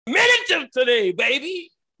Minute today,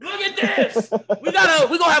 baby. Look at this. We're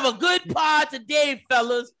gonna have a good pod today,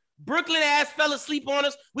 fellas. Brooklyn ass fellas sleep on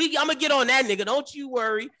us. I'm gonna get on that nigga. Don't you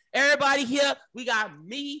worry. Everybody here, we got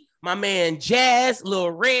me, my man Jazz, Lil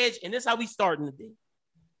Reg, and this is how we starting the day.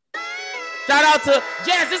 Shout out to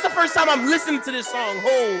Jazz. This is the first time I'm listening to this song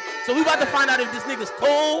whole. So we about to find out if this nigga's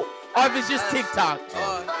cold or if it's just TikTok.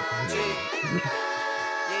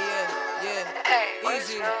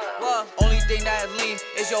 Easy. Well, only thing that lean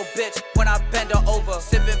is your bitch when I bend her over.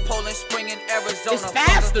 Sipping Poland Spring in Arizona. It's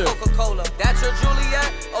faster. Coca-Cola. That's your Juliet?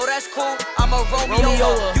 Oh, that's cool. I'm a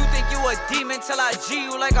Romeo. You think you a demon till I G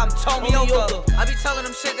you like I'm Tony Yoka. I be telling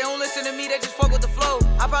them shit, they don't listen to me, they just fuck with the flow.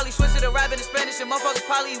 I probably switch to the rap in the Spanish and motherfuckers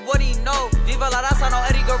probably wouldn't know. Viva la raza, no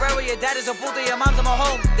Eddie Guerrero, your dad is a puta, your mom's in my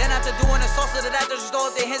home. Then after doing the salsa to that, they just throw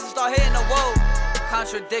up their hands and start hitting the whoa.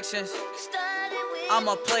 Contradictions. I'm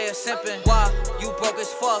a player simping. Why? You broke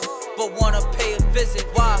as fuck, but wanna pay a visit.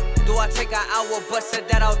 Why? Do I take an hour, but said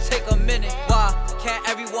that I'll take a minute? Why? Can't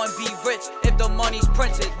everyone be rich if the money's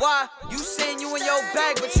printed? Why? You saying you in your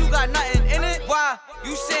bag, but you got nothing in it? Why?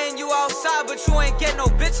 You saying you outside, but you ain't get no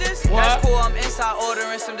bitches? What? That's cool, I'm inside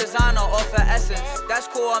ordering some designer off of Essence. That's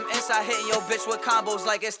cool, I'm inside hitting your bitch with combos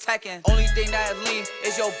like it's Tekken. Only thing that lean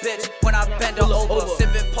is your bitch when I bend her over.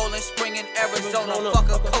 Sipping Poland Spring in Arizona. Fuck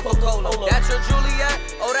a Coca-Cola. That's your Juliet?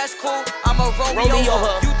 Oh, that's cool. I'm a Romeo.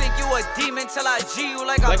 You think you a demon till I G you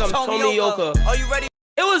like I'm Tony Yoka. Are you ready?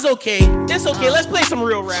 It was okay. It's okay. Let's play some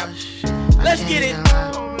real rap. Let's get it.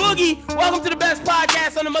 Boogie, welcome to the best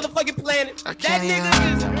podcast on the motherfucking planet. That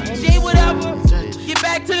nigga is Jay whatever. Get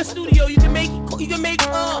back to the studio. You can make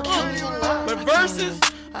but verses,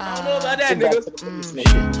 I don't know about that,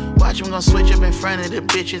 nigga. Watch him gon' switch up in front of the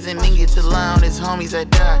bitches and then get to lie on his homies that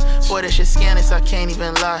die. Boy, that shit scandalous, I can't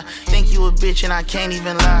even lie. Think you a bitch and I can't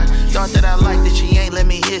even lie. Thought that I liked that she ain't let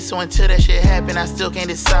me hit, so until that shit happen, I still can't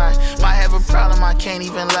decide. Might have a problem, I can't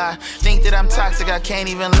even lie. Think that I'm toxic, I can't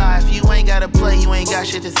even lie. If you ain't gotta play, you ain't got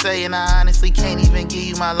shit to say, and I honestly can't even give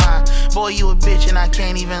you my line. Boy, you a bitch and I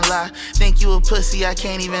can't even lie. Think you a pussy, I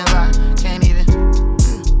can't even lie. Can't even.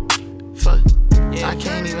 Fuck. Yeah. I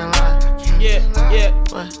can't even lie.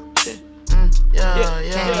 What?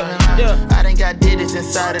 Yeah. I done got digits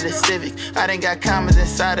inside of the Civic. I done got commas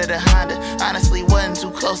inside of the Honda. Honestly, wasn't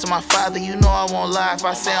too close to my father. You know I won't lie if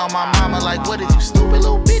I say on my mama, like, what is you, stupid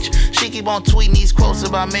little bitch? She keep on tweeting these quotes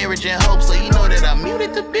about marriage and hope, so you know that I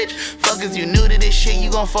muted the bitch. Fuckers, you new to this shit, you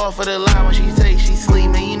gon' fall for the lie when she say she sleep.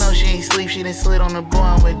 Man, you know she ain't sleep, she done slid on the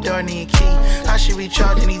bond with Dorney and Key. I should be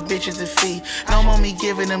charging these bitches a fee. No more me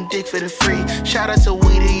giving them dick for the free. Shout out to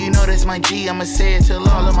Weeder, you know that's my G. I'ma say it till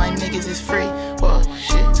all of my niggas is free. Whoa,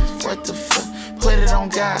 shit, what the fuck? Put it on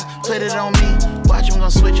God, put it on me. Watch him gon'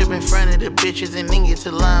 switch up in front of the bitches and then get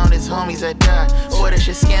to lie on his homies that die. Boy, that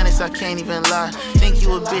shit scandalous, I can't even lie. Think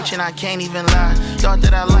you a bitch and I can't even lie. Thought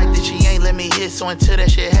that I liked that she ain't let me hit, so until that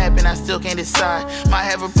shit happen, I still can't decide. Might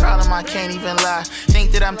have a problem, I can't even lie.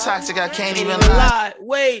 Think that I'm toxic, I can't even lie.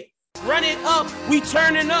 Wait, run it up, we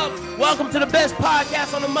turning up. Welcome to the best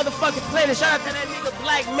podcast on the motherfucking planet. Shout out to that nigga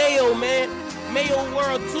Black Mayo, man. Mayo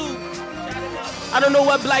World 2. I don't know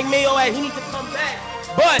what Black Mayo at. He needs to come back.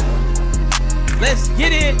 But let's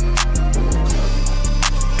get it.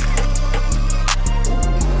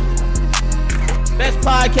 Best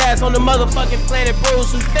podcast on the motherfucking planet,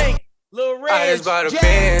 bros who think. Lil Reg. I just bought a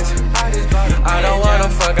Benz. I don't wanna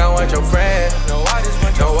fuck, I want your friend. No, I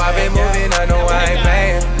been moving, I know I ain't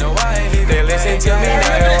playing. They listen to me,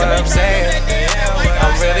 now hear what I'm saying.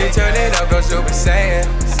 I'm really turning up, go Super Saiyan.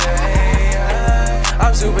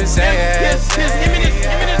 I'm Super Saiyan.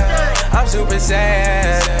 I'm Super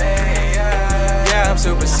Saiyan. Yeah, I'm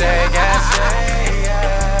Super Saiyan.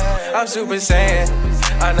 I'm Super Saiyan.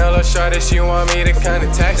 I know Lil' Shorty, she want me to come to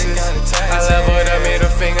Texas. I leveled up, middle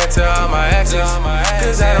finger to all my exes.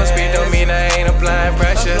 Cause I don't speak, don't mean I ain't applying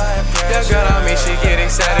pressure. Your girl on me, she get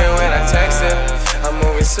excited when I text her. I'm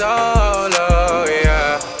moving solo,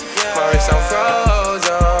 yeah. My wrist on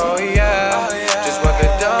frozen, yeah. Just what the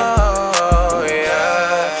door,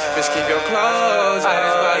 yeah. Bitch, keep your clothes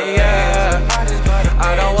on, yeah.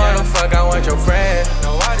 I don't wanna fuck, I want your friend.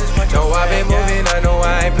 No, I been moving, I know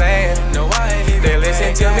I ain't playing. They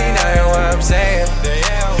listen to me, now hear what I'm saying.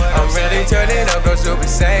 I'm really turning up, go Super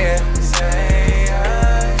Saiyan.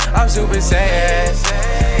 I'm Super Saiyan.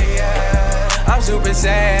 I'm Super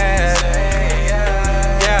Saiyan.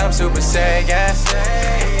 Yeah, I'm Super Saiyan.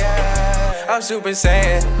 I'm Super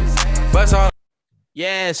Saiyan. What's on?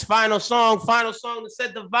 Yes, final song to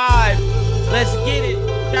set the vibe. Let's get it.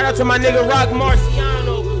 Shout out to my nigga Rock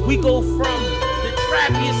Marciano. We go from the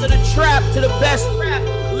trappiest of the trap to the best rap.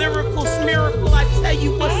 Lyrical, miracle, I tell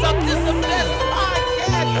you what's up, this is the best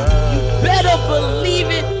podcast. You better believe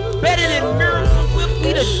it. Better than Miracle Whip.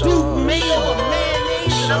 We the Duke Mayo of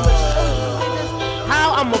mayonnaise. And I'm gonna show you niggas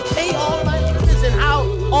how I'm gonna pay all my niggas and how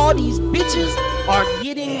all these bitches are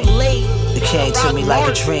getting laid. It came to me like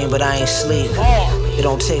a dream, but I ain't sleep. It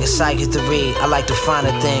don't take a psychic to read. I like the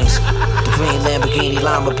finer things. The green Lamborghini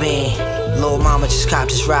Lima Bean. Little mama just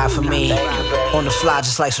copped this ride for me. On the fly,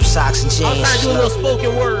 just like some socks and jeans. I'm trying to do a little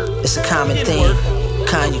spoken word. It's a common theme.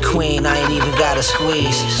 Kanye Queen, I ain't even gotta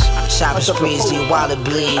squeeze. Shopping sprees till your wallet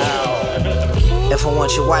bleed. If I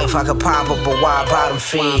want your wife, I could pop up a wide bottom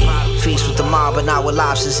feed. Feast with the mob, but not with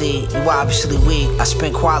lobsters eat. You obviously weak. I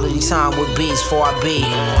spend quality time with beats before I beat.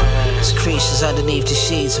 Secretions underneath the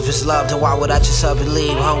sheets. If it's love, then why would I just up and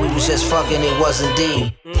leave? Homie, we was just fucking, it wasn't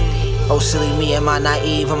deep. Oh, silly me, am I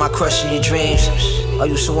naive? Am I crushing your dreams? Are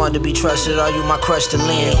you someone to be trusted? Are you my crush to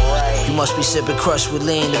lean? You must be sipping crush with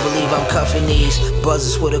lean to believe I'm cuffing these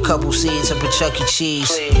buzzers with a couple seeds up at Chuck E.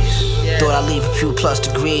 Cheese. Thought I'd leave a few plus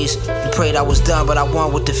degrees. You prayed I was done, but I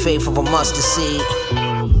won with the faith of a mustard seed.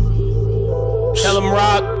 Tell him,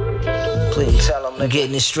 Rock. Please, I'm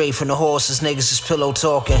getting it straight from the horses. Niggas is pillow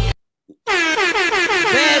talking.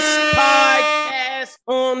 Best podcast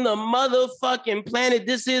on the motherfucking planet.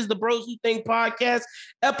 This is the Bros Who Think podcast,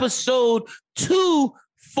 episode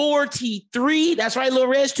 243. That's right, Lil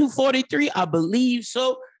Reg, 243. I believe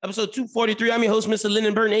so. Episode 243. I'm your host, Mr.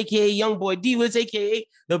 Lyndon Burton, a.k.a. Youngboy D-Wiz, a.k.a.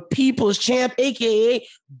 the People's Champ, a.k.a.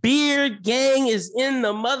 Beard Gang is in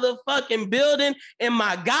the motherfucking building. And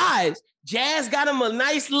my guys, Jazz got him a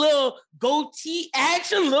nice little goatee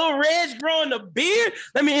action. Lil Reg growing the beard.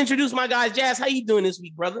 Let me introduce my guys. Jazz, how you doing this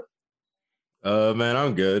week, brother? Man,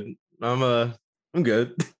 I'm good. I'm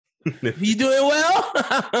good. You doing well?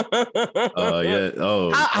 Yeah.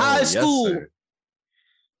 Oh, how is school? Yes,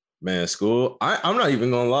 man, school. I'm not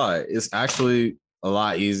even gonna lie. It's actually a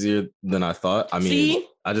lot easier than I thought. I mean,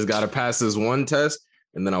 I just gotta pass this one test,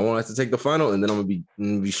 and then I won't have to take the final, and then I'm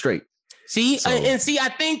gonna be straight.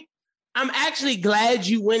 I think I'm actually glad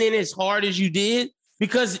you went in as hard as you did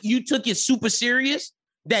because you took it super serious.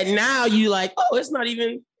 That now you like, oh, it's not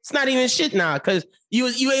even shit now because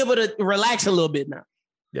you able to relax a little bit now.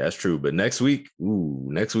 Yeah, that's true. But next week,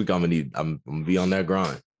 I'm gonna be on that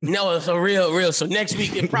grind. No, it's a real. So next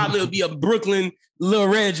week it probably will be a Brooklyn Lil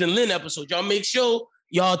Reg and Lynn episode. Y'all make sure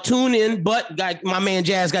y'all tune in. But my man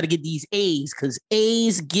Jazz got to get these A's because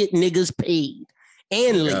A's get niggas paid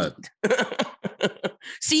and laid.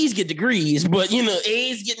 C's get degrees, but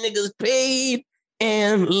A's get niggas paid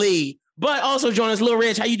and laid. But also join us, Lil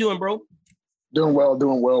Reg. How you doing, bro? Doing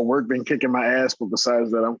well. Work been kicking my ass, but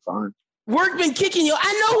besides that, I'm fine. Work been kicking you.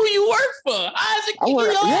 I know who you work for. How is it kicking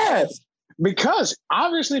your ass? Yes, because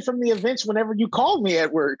obviously from the events whenever you called me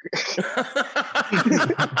at work.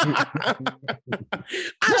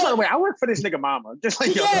 I work for this nigga mama. Just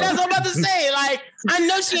like that's what I'm about to say. Like, I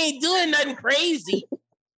know she ain't doing nothing crazy.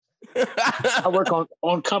 I work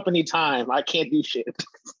on company time. I can't do shit.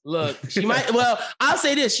 Look, she might. Well, I'll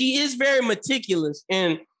say this: she is very meticulous,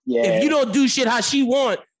 and if you don't do shit how she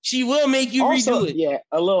want, she will make you redo it. Yeah,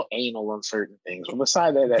 a little anal on certain things. But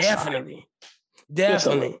besides that, that's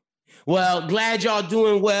definitely. Well, glad y'all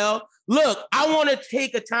doing well. Look, I want to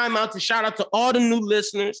take a time out to shout out to all the new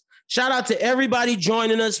listeners. Shout out to everybody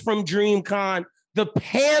joining us from DreamCon. The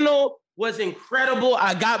panel was incredible.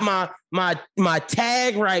 I got my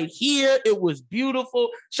tag right here. It was beautiful.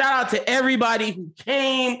 Shout out to everybody who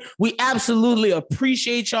came. We absolutely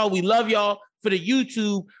appreciate y'all. We love y'all. For the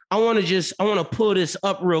YouTube, I want to pull this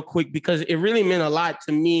up real quick because it really meant a lot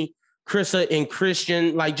to me, Krissa and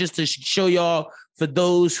Christian, like just to show y'all for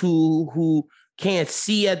those who can't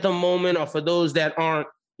see at the moment or for those that aren't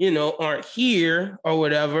here or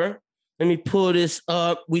whatever. Let me pull this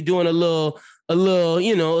up. We doing a little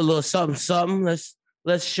something.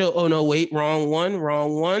 Let's show. Oh no, wait, wrong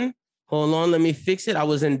one. Hold on, let me fix it. I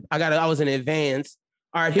was in advance.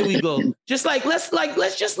 All right, here we go.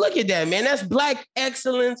 Let's just look at that, man. That's Black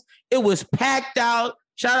excellence. It was packed out.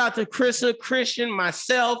 Shout out to Krissa, Christian,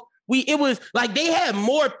 myself. It was like they had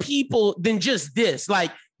more people than just this.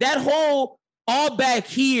 Like that whole all back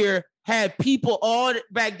here had people all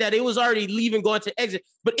back that it was already leaving, going to exit,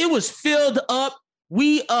 but it was filled up.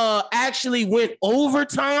 We actually went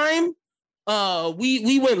overtime.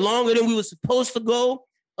 We went longer than we were supposed to go.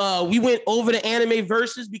 We went over the anime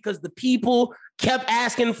verses because the people kept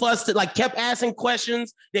asking kept asking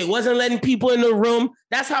questions. They wasn't letting people in the room.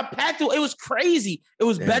 That's how packed it was. Crazy. It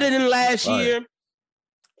was better than last year.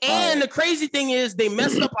 And the crazy thing is they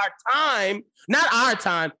messed up our time, not our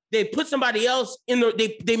time. They put somebody else in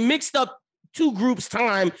they mixed up two groups'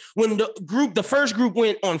 time when the first group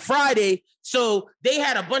went on Friday. So they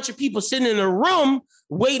had a bunch of people sitting in a room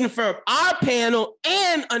waiting for our panel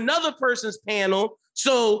and another person's panel.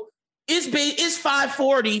 So it's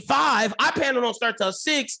 5:45. Our panel don't start till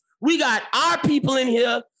 6. We got our people in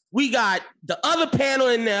here. We got the other panel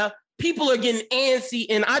in there. People are getting antsy.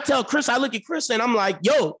 And I tell Chris, I look at Chris and I'm like,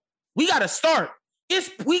 yo, we got to start.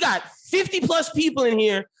 We got 50 plus people in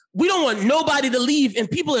here. We don't want nobody to leave.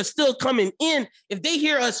 And people are still coming in. If they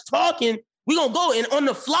hear us talking, we going to go. And on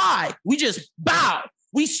the fly, we just bow.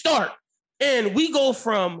 We start. And we go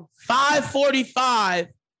from 5:45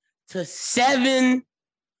 to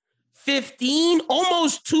 7:15,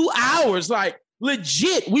 almost 2 hours. Like,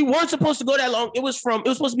 legit, we weren't supposed to go that long. It was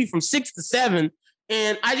supposed to be from 6 to 7.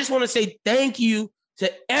 And I just want to say thank you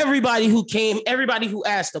to everybody who came, everybody who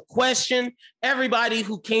asked a question, everybody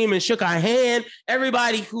who came and shook our hand,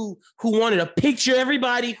 everybody who wanted a picture,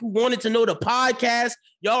 everybody who wanted to know the podcast.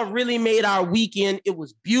 Y'all really made our weekend. It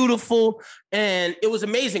was beautiful and it was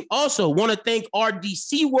amazing. Also, want to thank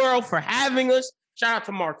RDC World for having us. Shout out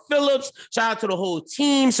to Mark Phillips. Shout out to the whole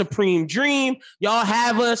team, Supreme Dream. Y'all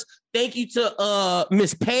have us. Thank you to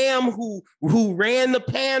Miss Pam who ran the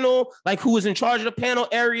panel, like who was in charge of the panel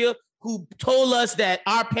area, who told us that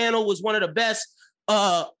our panel was one of the best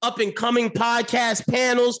up and coming podcast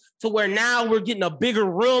panels, to where now we're getting a bigger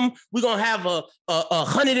room. We're going to have a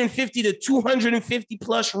 150 to 250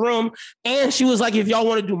 plus room. And she was like, if y'all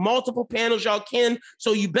want to do multiple panels, y'all can.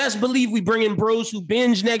 So you best believe we bring in Bros Who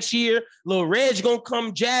Binge next year. Lil Reg going to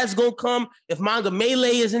come. Jazz going to come. If Manga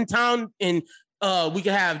Melee is in town and we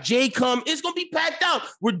can have Jay come, it's going to be packed out.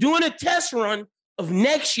 We're doing a test run of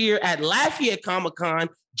next year at Lafayette Comic-Con.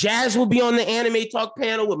 Jazz will be on the Anime Talk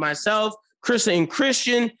panel with myself, Krista and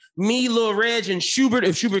Christian, me, Lil Reg, and Schubert.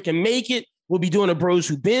 If Schubert can make it, we'll be doing a Bros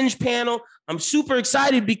Who Binge panel. I'm super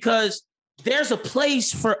excited because there's a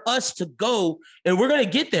place for us to go, and we're going to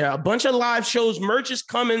get there. A bunch of live shows, merch is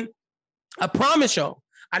coming. I promise y'all.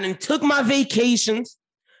 I done took my vacations.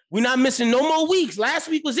 We're not missing no more weeks. Last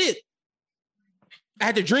week was it. I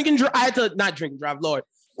had to drink and drive. I had to not drink and drive, Lord.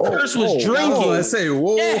 Curse was drinking. Oh, I say,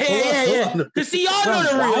 whoa. Yeah. Because see, y'all know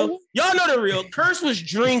the real. Y'all know the real. Curse was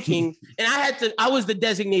drinking, and I was the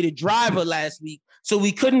designated driver last week, so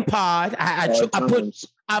we couldn't pod. I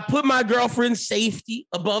put my girlfriend's safety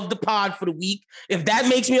above the pod for the week. If that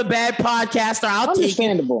makes me a bad podcaster, I'll take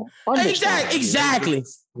it. Exactly.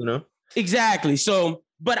 You know? Exactly. So,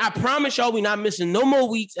 but I promise y'all we're not missing no more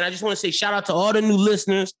weeks, and I just want to say shout out to all the new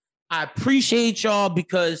listeners. I appreciate y'all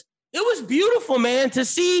because it was beautiful, man, to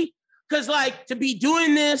see, because, like, to be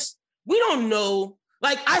doing this, we don't know.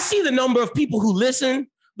 Like, I see the number of people who listen,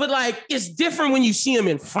 but, like, it's different when you see them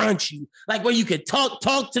in front of you, like, where you could talk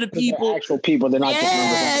to the people. The actual people, they're not just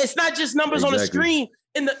numbers. Yeah, it's not just numbers on the screen.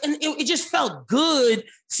 And it just felt good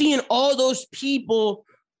seeing all those people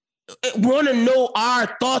want to know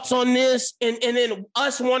our thoughts on this, and then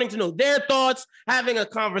us wanting to know their thoughts, having a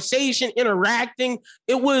conversation, interacting.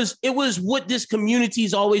 It was what this community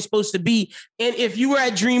is always supposed to be. And if you were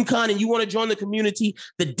at DreamCon and you want to join the community,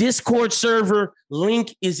 the Discord server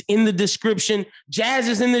link is in the description. Jazz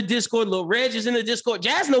is in the Discord. Lil Reg is in the Discord.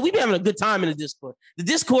 Jazz, no, we be having a good time in the Discord. The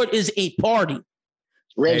Discord is a party.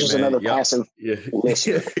 Reg is another passive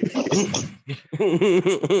listener.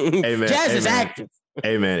 Hey, man. Jazz is active.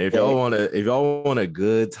 Hey man, if y'all want a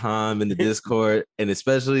good time in the Discord, and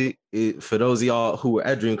especially for those of y'all who were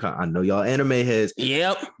at DreamCon, I know y'all anime heads.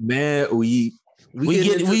 Yep, man, we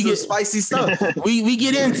get spicy stuff. we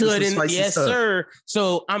get into it, and yes, sir.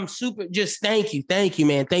 So I'm super. Just thank you,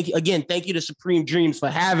 man. Thank you again. Thank you to Supreme Dreams for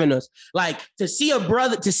having us. Like, to see a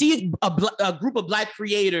group of Black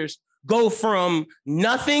creators go from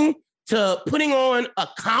nothing to putting on a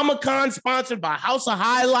Comic-Con sponsored by House of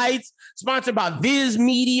Highlights, sponsored by Viz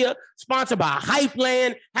Media, sponsored by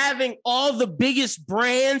Hypeland, having all the biggest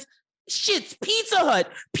brands. Shit, Pizza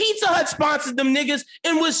Hut. Pizza Hut sponsored them niggas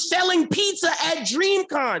and was selling pizza at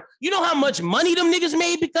DreamCon. You know how much money them niggas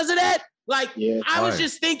made because of that? Like, yeah, I was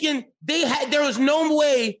just thinking there was no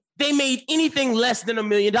way they made anything less than $1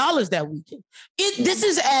 million that weekend. This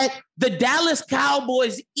is at the Dallas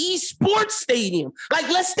Cowboys esports stadium. Like,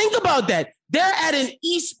 let's think about that. They're at an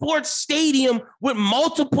esports stadium with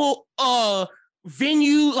multiple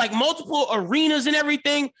like multiple arenas and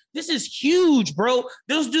everything. This is huge, bro.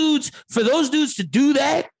 For those dudes to do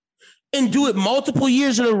that and do it multiple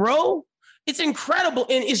years in a row, it's incredible.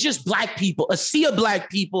 And it's just Black people, a sea of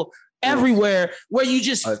Black people everywhere, where you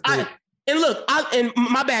just and look, and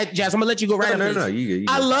my bad, Jazz, I'm gonna let you go right now. No, you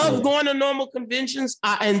I love going to normal conventions.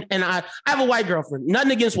 I have a white girlfriend.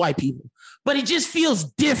 Nothing against white people, but it just feels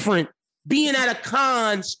different being at a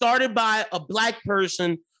con started by a Black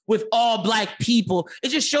person with all Black people. It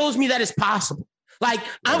just shows me that it's possible. Like,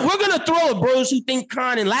 we're going to throw a Bros Who Think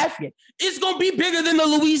Con in Lafayette. It's going to be bigger than the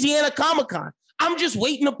Louisiana Comic-Con. I'm just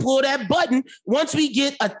waiting to pull that button. Once we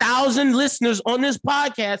get 1,000 listeners on this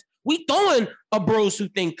podcast, we throwing a Bros Who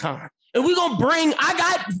Think Con. And we're going to bring, I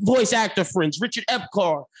got voice actor friends, Richard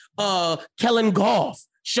Epcar, Kellen Goff,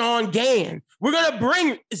 Sean Gann. We're going to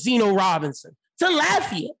bring Zeno Robinson to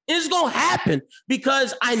Lafayette. It's going to happen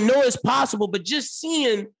because I know it's possible, but just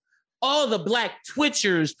seeing all the Black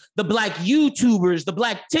Twitchers, the Black YouTubers, the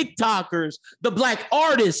Black TikTokers, the Black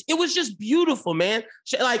artists, it was just beautiful, man.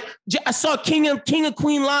 Like, I saw King of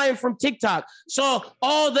Queen Lion from TikTok, saw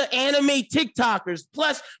all the anime TikTokers,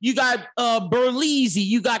 plus you got Berleezy,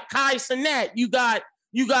 you got Kai Cenat, you got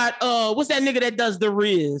what's that nigga that does the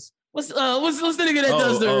Riz? What's the nigga that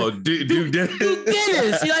does the Duke Dennis? Duke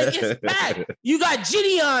Dennis. Like, it's packed. You got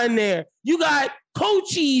Gideon there. You got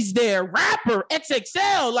Cochise there, rapper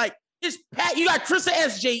XXL. Like, it's packed. You got Krista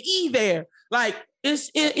SJE there. Like,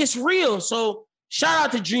 it's real. So shout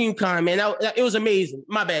out to DreamCon, man. It was amazing.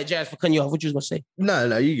 My bad, Jazz, for cutting you off. What you was gonna say?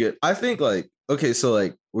 No, you good. I think like, okay, so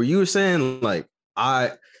like where you were saying like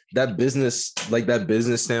that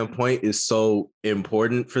business standpoint is so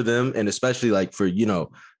important for them, and especially like for, you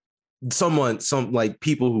know, some like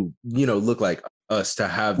people who, you know, look like us to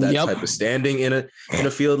have that type of standing in a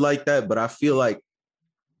field like that. But I feel like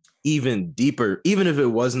even deeper, even if it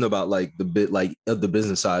wasn't about like the bit like of the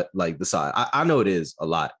business side, like the side, I know it is a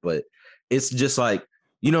lot, but it's just like,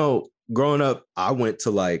 you know, growing up, I went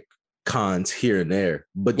to like cons here and there,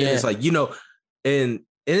 but then it's like, you know, and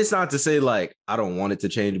it's not to say like I don't want it to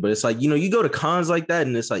change, but it's like, you know, you go to cons like that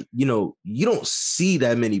and it's like, you know, you don't see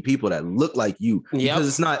that many people that look like you because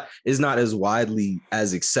it's not as widely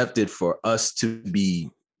as accepted for us to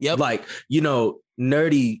be like, you know,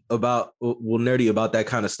 nerdy about that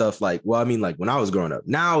kind of stuff. Like, well, I mean, like when I was growing up,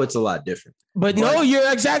 now it's a lot different. But no,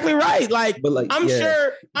 you're exactly right. Like, I'm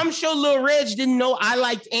sure Lil Reg didn't know I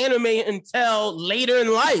liked anime until later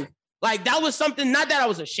in life. Like, that was something, not that I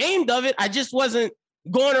was ashamed of it. I just wasn't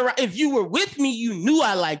going around. If you were with me, you knew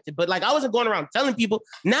I liked it, but like I wasn't going around telling people.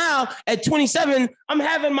 Now at 27, I'm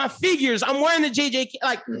having my figures. I'm wearing the JJ.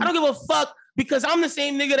 Like, I don't give a fuck because I'm the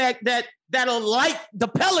same nigga that'll like the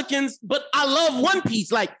Pelicans, but I love One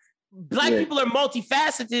Piece. Like, Black people are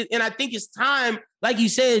multifaceted, and I think it's time, like you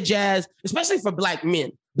said, Jazz, especially for Black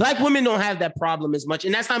men. Black women don't have that problem as much,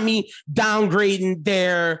 and that's not me downgrading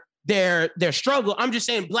their struggle. I'm just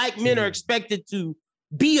saying Black men are expected to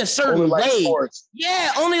be a certain way. Sports.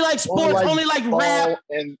 Yeah, only like sports, only like rap.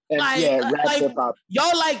 And rap, like, hip-hop.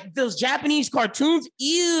 Y'all like those Japanese cartoons?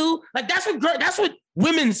 Ew. Like, that's what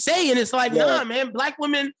women say. And it's like, nah, man, Black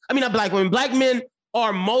men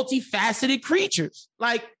are multifaceted creatures.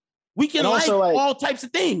 Like, we can like all types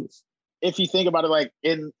of things. If you think about it, like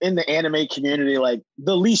in the anime community, like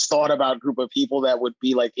the least thought about group of people that would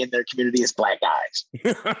be like in their community is Black guys.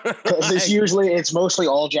 Because it's mostly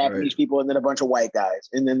all Japanese people and then a bunch of white guys.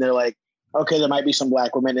 And then they're like, okay, there might be some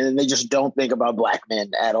Black women, and then they just don't think about Black men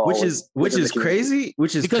at all. Which is crazy.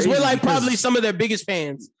 Because we're like probably some of their biggest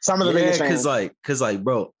fans. Some of the biggest fans. Cause like,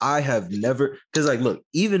 bro, I have never, cause like, look,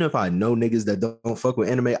 even if I know niggas that don't fuck with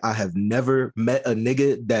anime, I have never met a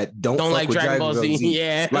nigga that don't fuck like with Dragon Ball Z.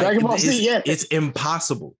 Yeah, like, Dragon Ball Z. It's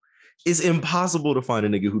impossible. It's impossible to find a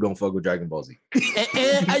nigga who don't fuck with Dragon Ball Z.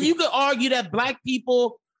 and you could argue that Black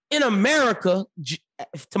people in America,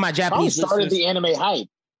 to my Japanese started the anime hype.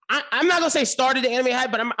 I'm not gonna say started the anime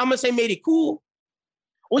hype, but I'm gonna say made it cool.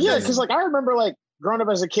 Well, yeah, because like I remember like growing up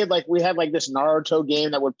as a kid, like we had like this Naruto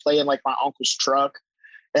game that would play in like my uncle's truck,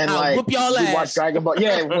 and like whoop y'all ass. Watch Dragon Ball.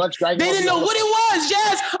 Yeah, watch Dragon Ball. They didn't know what it was,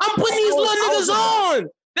 Jazz. I'm putting these little niggas on.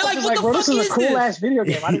 They're like, what the fuck is this? This is a cool ass video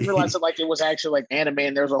game. I didn't realize that like it was actually like anime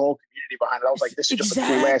and there's a whole community behind it. I was like, this is just a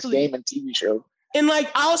cool ass game and TV show. And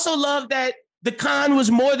like, I also love that the con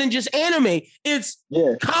was more than just anime. It's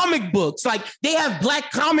comic books. Like, they have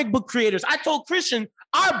Black comic book creators. I told Christian,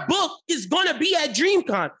 our book is going to be at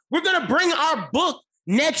DreamCon. We're going to bring our book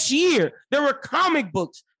next year. There were comic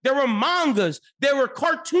books. There were mangas. There were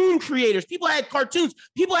cartoon creators. People had cartoons.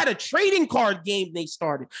 People had a trading card game they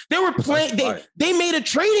started. They were playing. They made a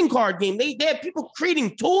trading card game. They had people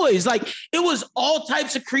creating toys. Like, it was all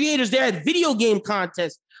types of creators. They had video game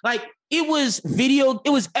contests. Like, it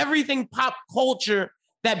was everything pop culture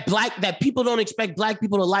that people don't expect Black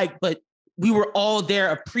people to like, but we were all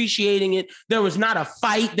there appreciating it. There was not a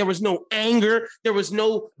fight. There was no anger. There was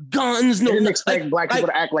no guns. They didn't expect Black people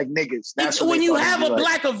to act like niggas. That's when you have a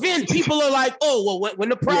Black event, people are like, oh, well, when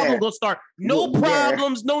the problem will start. No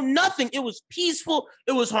problems, no nothing. It was peaceful.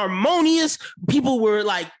 It was harmonious. People were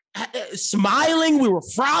like smiling. We were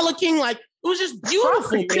frolicking. Like, It was just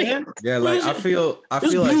beautiful, man. Yeah, like I feel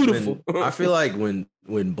like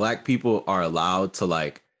when black people are allowed to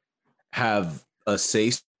like have a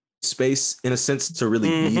safe space in a sense to really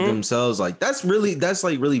be themselves, like that's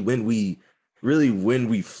like really when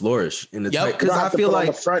we flourish in the because I feel like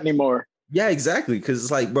on the front anymore. Yeah, exactly. Because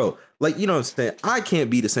it's like, bro, like, you know what I'm saying? I can't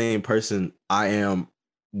be the same person I am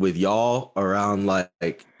with y'all around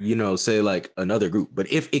like, you know, say like another group. But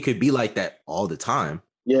if it could be like that all the time,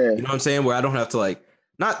 you know what I'm saying? Where I don't have to like,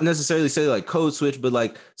 not necessarily say like code switch, but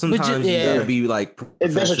like sometimes you gotta be like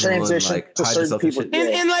there's a transition and, like, to certain people. And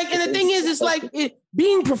the thing is, it's like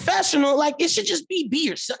being professional, like it should just be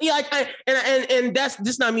yourself. Yeah, like and that's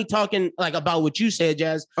this not me talking like about what you said,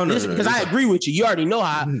 Jazz. Because I agree with you. You already know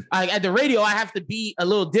how at the radio I have to be a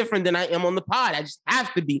little different than I am on the pod. I just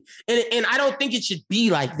have to be. And I don't think it should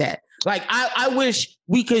be like that. Like I wish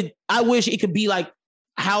it could be like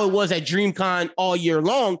how it was at DreamCon all year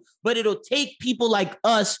long, but it'll take people like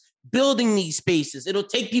us building these spaces. It'll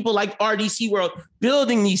take people like RDC World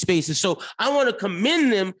building these spaces. So I want to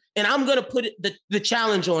commend them, and I'm going to put the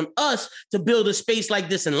challenge on us to build a space like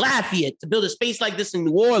this in Lafayette, to build a space like this in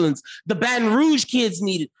New Orleans. The Baton Rouge kids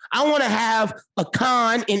need it. I want to have a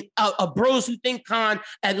con and a Bros Who Think con,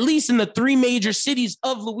 at least in the 3 major cities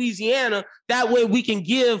of Louisiana. That way we can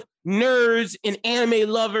give nerds and anime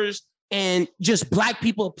lovers and just black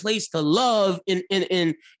people a place to love and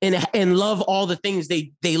love all the things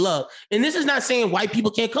they love. And this is not saying white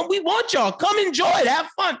people can't come. We want y'all. Come enjoy it. Have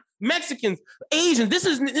fun. Mexicans, Asians. This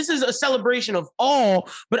is a celebration of all.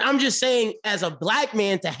 But I'm just saying, as a black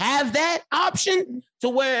man, to have that option to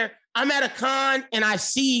where I'm at a con and I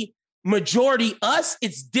see majority us,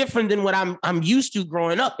 it's different than what I'm used to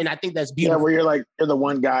growing up, and I think that's beautiful. Yeah, where you're the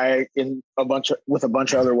one guy with a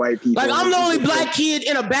bunch of other white people. Like I'm the only black kid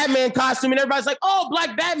in a Batman costume, and everybody's like, "Oh,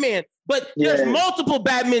 black Batman!" But there's multiple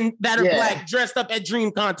Batmen that are black dressed up at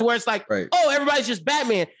DreamCon, to where it's like, "Oh, everybody's just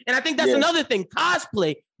Batman." And I think that's another thing.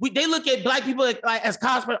 Cosplay. They look at black people as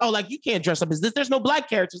cosplay. Oh, like you can't dress up as this. There's no black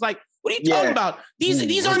characters. Like, what are you talking about?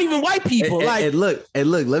 These aren't even white people. And look.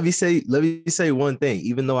 Let me say one thing.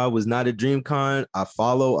 Even though I was not at DreamCon, I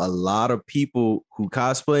follow a lot of people who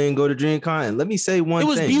cosplay and go to DreamCon. And let me say one thing.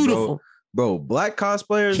 It was beautiful, bro. Black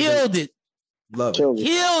cosplayers killed it. Love it.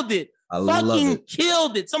 Killed it.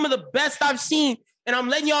 Killed it. Some of the best I've seen. And I'm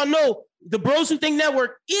letting y'all know the Bros Who Think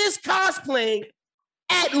Network is cosplaying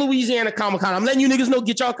at Louisiana Comic-Con. I'm letting you niggas know,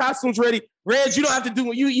 get y'all costumes ready. Reg, you don't have to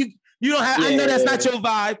do you don't have. I know that's not your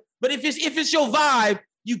vibe, but if it's your vibe,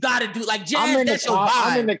 you gotta do like Jazz. That's your vibe.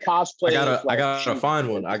 I'm in the cosplay. I gotta find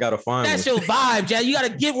one. That's your vibe, Jazz. You gotta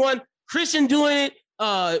get one. Christian doing it.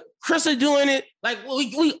 Chrissa doing it. Like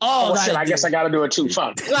we all. Oh shit! I guess I gotta do it too.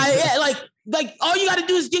 Fuck. Like all you gotta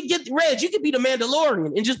do is get Reg. You could be the Mandalorian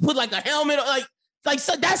and just put like a helmet. Like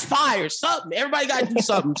so that's fire. Something. Everybody gotta do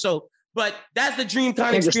something. So. But that's the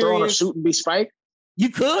DreamCon experience. Just throw on a suit and be Spike? You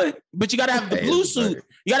could, but you gotta have the blue suit.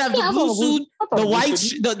 You gotta have the blue suit, the white,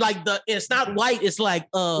 it's not white, it's like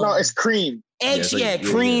no, it's cream. Edge,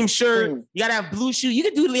 cream shirt. Cream. You gotta have blue shoe. You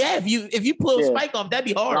could do if you pull a Spike off, that'd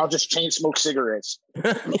be hard. I'll just chain smoke cigarettes.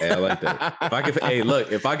 Yeah, I like that. If I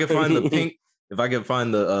could find the pink, if I could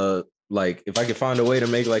find a way to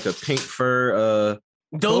make like a pink fur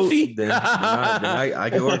Dolphy? Then I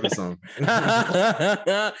can work with some.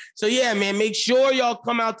 So yeah, man, make sure y'all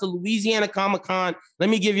come out to Louisiana Comic-Con. Let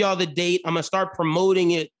me give y'all the date. I'm gonna start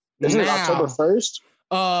promoting it. Isn't it October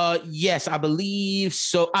 1st? Yes, I believe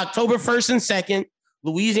so. October 1st and 2nd,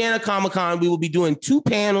 Louisiana Comic-Con. We will be doing 2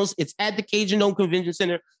 panels. It's at the Cajun Dome Convention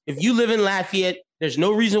Center. If you live in Lafayette, there's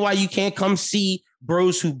no reason why you can't come see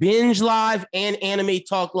Bros Who Binge live and Anime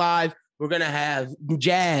Talk live. We're going to have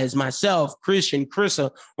Jazz, myself, Christian,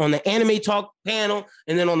 Chrissa on the Anime Talk panel.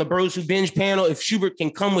 And then on the Bros Who Binge panel, if Schubert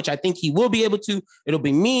can come, which I think he will be able to, it'll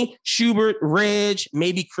be me, Schubert, Reg,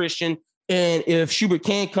 maybe Christian. And if Schubert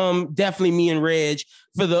can't come, definitely me and Reg.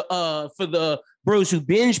 For the Bros Who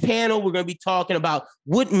Binge panel, we're going to be talking about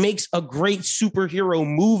what makes a great superhero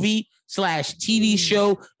movie / TV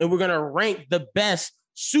show. And we're going to rank the best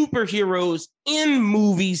superheroes in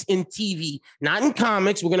movies and TV, not in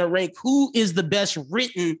comics. We're going to rank who is the best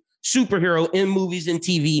written superhero in movies and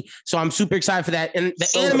TV. So I'm super excited for that. And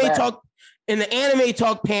the Anime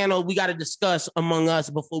Talk panel, we got to discuss among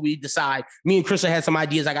us before we decide. Me and Christian had some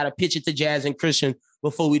ideas. I got to pitch it to Jazz and Christian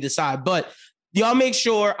before we decide. But y'all make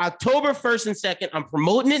sure October 1st and 2nd, I'm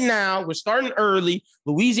promoting it now. We're starting early.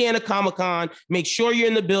 Louisiana Comic-Con. Make sure you're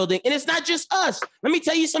in the building. And it's not just us. Let me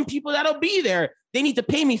tell you some people that'll be there. They need to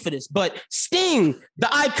pay me for this. But Sting, the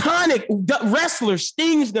iconic wrestler,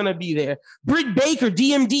 Sting's going to be there. Britt Baker,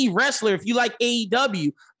 DMD wrestler, if you like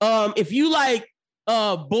AEW. If you like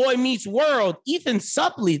Boy Meets World, Ethan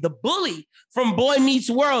Suplee, the bully from Boy Meets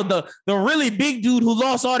World, the really big dude who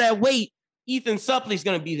lost all that weight. Ethan Supplee's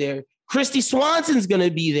gonna be there. Christy Swanson's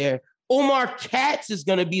gonna be there. Omar Katz is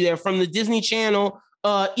gonna be there from the Disney Channel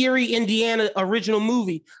Erie, Indiana original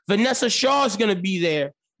movie. Vanessa Shaw is gonna be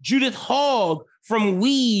there. Judith Hogg from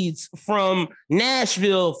Weeds, from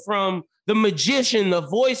Nashville, from The Magician, the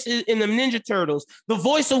voice in the Ninja Turtles. The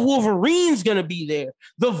voice of Wolverine's gonna be there.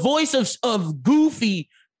 The voice of Goofy,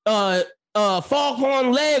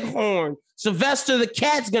 Foghorn Leghorn, Sylvester the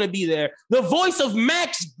Cat's gonna be there. The voice of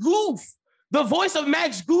Max Goof. The voice of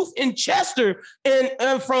Max Goof in Chester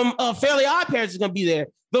and from Fairly Odd Parents is gonna be there.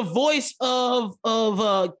 The voice of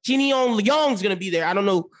Keneon Leong is gonna be there. I don't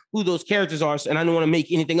know who those characters are, and I don't want to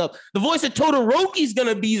make anything up. The voice of Todoroki is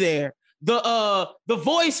gonna be there. The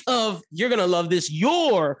voice of, you're gonna love this,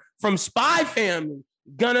 Yor from Spy Family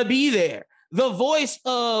gonna be there. The voice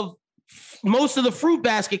of most of the Fruit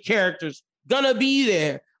Basket characters gonna be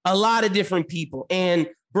there. A lot of different people, and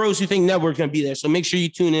Bros Who Think Network gonna be there. So make sure you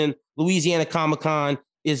tune in. Louisiana Comic-Con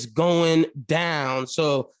is going down.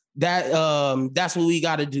 So that's what we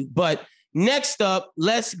got to do. But next up,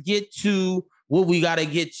 let's get to what we got to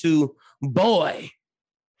get to. Boy,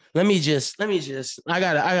 let me just, I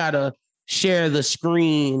gotta share the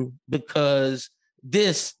screen because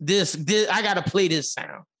this I gotta play this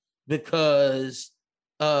sound because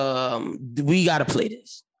we gotta play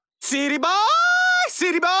this. City boy.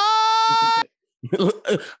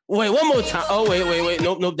 Wait, one more time. Oh, wait.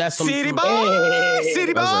 Nope. That's something. City boy.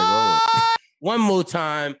 City boy. One more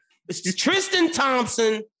time. It's Tristan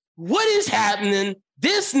Thompson. What is happening?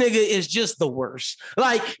 This nigga is just the worst.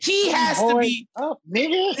 Like, he has to be. Oh,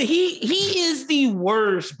 nigga. He is the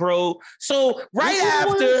worst, bro. So right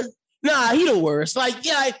after, he the worst. Like,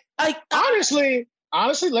 yeah, honestly,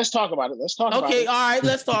 let's talk about it. Okay, all right,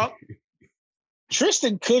 let's talk.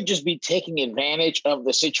 Tristan could just be taking advantage of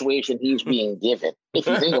the situation he's being given. If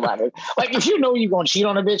you think about it, like if you know you're gonna cheat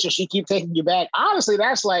on a bitch and she keep taking you back, honestly,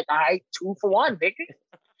 that's like, all right, 2 for 1,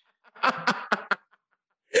 nigga.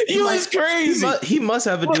 You was crazy. He must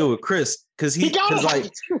have a deal with Chris because either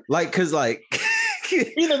that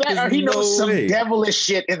or he knows some devilish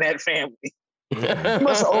shit in that family. He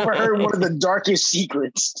must have overheard one of the darkest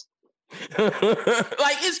secrets.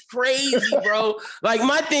 Like, it's crazy, bro. Like,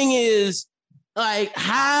 my thing is, like,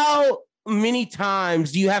 how many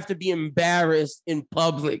times do you have to be embarrassed in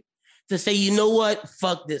public to say, you know what?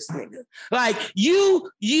 Fuck this nigga. Like, you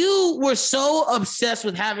were so obsessed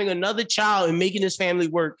with having another child and making this family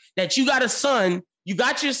work that you got your son,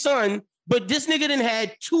 but this nigga done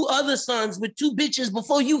had 2 other sons with 2 bitches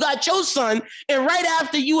before you got your son. And right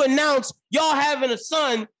after you announced y'all having a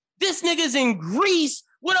son, this nigga's in Greece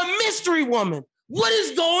with a mystery woman. What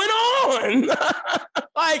is going on?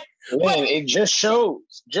 Like, man, it just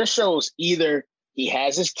shows either he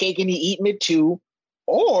has his cake and he eating it too,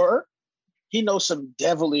 or he knows some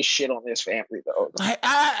devilish shit on this family though.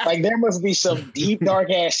 Like there must be some deep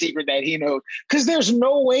dark ass secret that he knows, because there's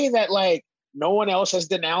no way that like no one else has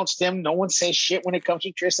denounced him. No one says shit when it comes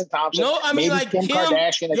to Tristan Thompson. No, I mean, maybe like Kim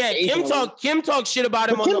Kardashian. Yeah, Kim talk shit about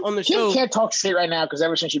him on the show. Kim can't talk shit right now because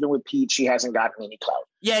ever since she's been with Pete, she hasn't gotten any clout.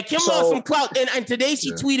 Yeah, Kim lost some clout, and today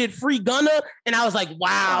she tweeted "Free Gunna," and I was like,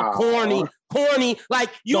 "Wow, corny." Like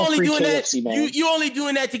you only doing KFC, that. You only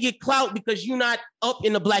doing that to get clout because you're not up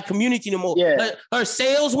in the black community no more. Yeah. Her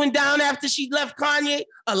sales went down after she left Kanye.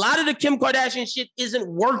 A lot of the Kim Kardashian shit isn't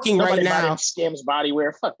working right now. Skims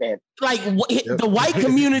bodywear, fuck that. Like the white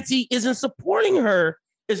community isn't supporting her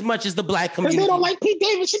as much as the black community. Because they don't like Pete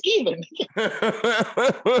Davidson even.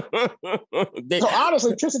 So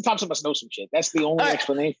honestly, Tristan Thompson must know some shit. That's the only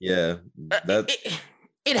explanation. Yeah.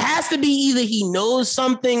 It has to be either he knows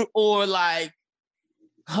something or like,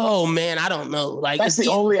 oh man, I don't know. Like that's the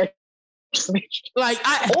only explanation. Like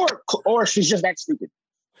or she's just that stupid.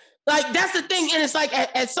 Like that's the thing, and it's like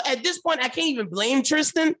at this point, I can't even blame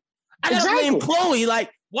Tristan. I gotta blame Chloe.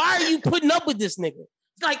 Like, why are you putting up with this nigga?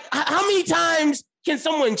 Like, how many times can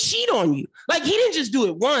someone cheat on you? Like, he didn't just do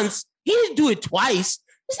it once. He didn't do it twice.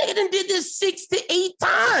 This nigga done did this 6 to 8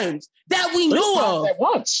 times that we know of. At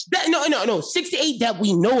once. No, 6 to 8 that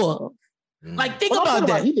we know of. Like, think about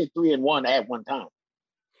that. He did 3 and 1 at one time.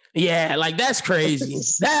 Yeah, like that's crazy.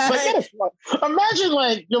 Imagine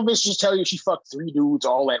like your bitch just tell you she fucked 3 dudes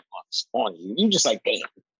all at once on you. You just like, damn.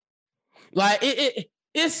 Like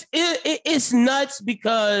it's nuts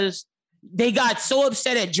because they got so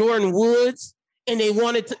upset at Jordan Woods and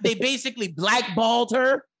they basically blackballed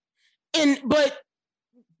her. But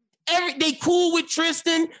they cool with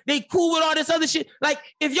Tristan. They cool with all this other shit. Like,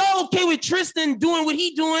 if y'all okay with Tristan doing what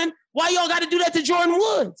he doing, why y'all got to do that to Jordan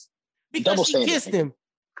Woods? Because she kissed him.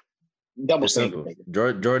 Double standard.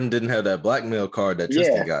 Jordan didn't have that blackmail card that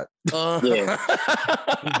Tristan got.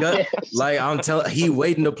 Like I'm telling, he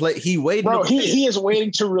waiting to play. He waiting. Bro, he is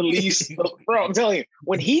waiting to release. Bro, I'm telling you,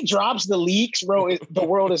 when he drops the leaks, bro, the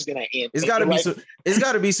world is gonna end. It's gotta be some. It's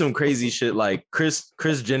gotta be some crazy shit like Kris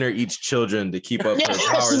Jenner eats children to keep up her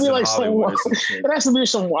powers in Hollywood. It has to be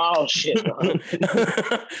some wild shit.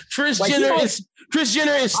 Kris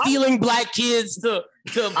Jenner is stealing black kids to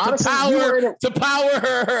power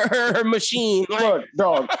her machine. Look,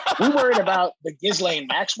 dog, we worried about the Ghislaine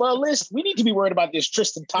Maxwell list. We need to be worried about this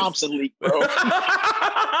Tristan Thompson leak, bro. That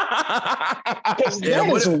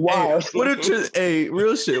is wild.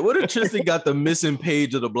 Real shit. What if Tristan got the missing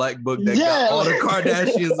page of the black book that got all the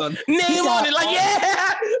Kardashians on name on it?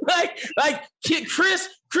 Like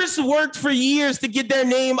Kris worked for years to get their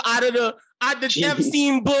name out of the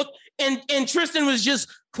Epstein book, and Tristan was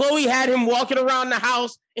just Khloe had him walking around the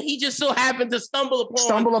house, and he just so happened to stumble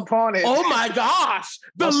upon it. Oh my gosh,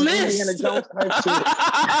 the list!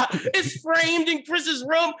 It's framed in Kris's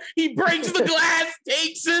room. He breaks the glass,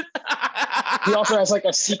 takes it. He also has like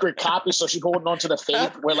a secret copy, so she's holding on to the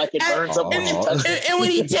faith where like it burns up. And when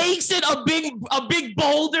he takes it, a big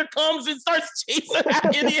boulder comes and starts chasing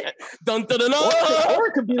after it. Dun, dun, dun, dun. Or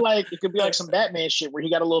it could be like some Batman shit where he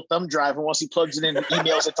got a little thumb drive, and once he plugs it in, he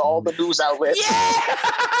emails it to all the news outlets. Yeah.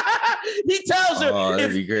 He tells her,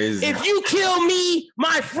 if you kill me,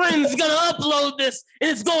 my friend's gonna upload this,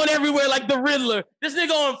 and it's going everywhere like the Riddler. This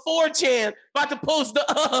nigga on 4chan about to post the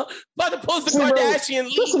Kardashian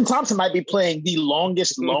leak. Tristan Thompson might be playing the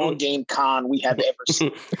longest long game con we have ever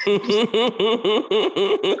seen.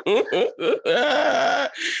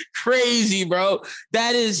 Crazy, bro.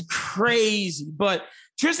 That is crazy. But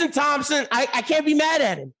Tristan Thompson, I can't be mad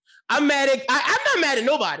at him. I'm not mad at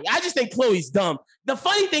nobody. I just think Khloe's dumb. The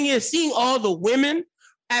funny thing is seeing all the women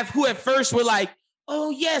who at first were like,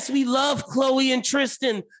 oh yes, we love Khloe and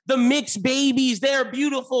Tristan, the mixed babies, they're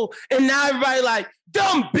beautiful. And now everybody like,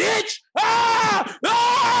 dumb bitch! Why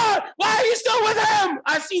are you still with him?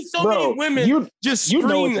 I've seen so many women just scream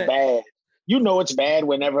know it's bad. You know it's bad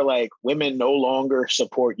whenever like women no longer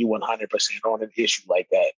support you 100% on an issue like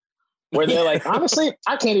that. Where they're like, honestly,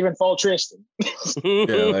 I can't even fault Tristan.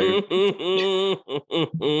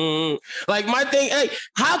 Like my thing, hey,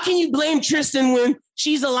 how can you blame Tristan when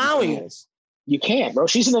she's allowing this? You can't, bro.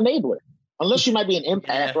 She's an enabler. Unless she might be an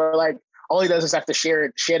empath, where like all he does is have to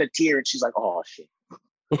shed a tear, and she's like, oh shit.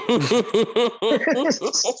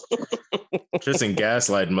 Tristan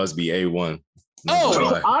gaslighting must be A1.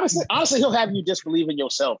 Honestly, he'll have you disbelieve in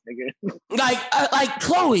yourself, nigga. Like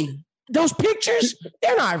Khloe. Those pictures,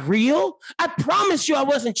 they're not real. I promise you I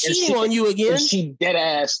wasn't cheating on you again. She dead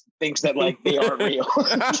ass thinks that like they aren't real.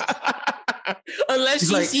 Unless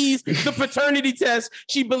she sees the paternity test,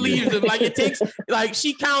 she believes it. Like it takes, like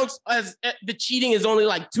she counts as the cheating is only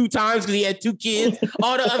like 2 times because he had 2 kids.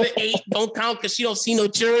 All the other 8 don't count because she don't see no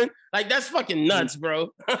children. Like that's fucking nuts,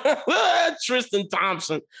 bro. Tristan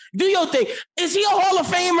Thompson, do your thing. Is he a Hall of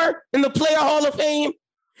Famer in the Player Hall of Fame?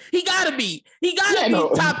 He gotta be. He gotta be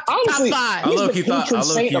top 5. He's the patron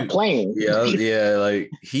saint of playing. Yeah, like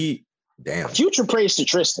he. Damn. Future praise to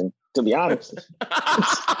Tristan, to be honest.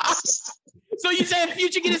 So you saying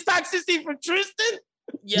Future get his toxicity from Tristan?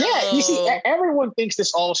 Yeah, you see, everyone thinks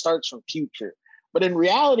this all starts from Future, but in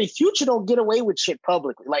reality, Future don't get away with shit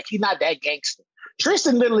publicly. Like he's not that gangster.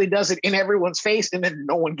 Tristan literally does it in everyone's face, and then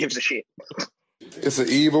no one gives a shit. It's an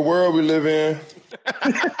evil world we live in.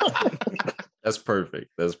 That's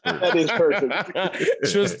perfect. That is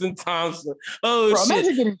perfect. Tristan Thompson. Oh, bro, shit.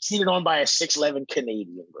 Imagine getting cheated on by a 6'11"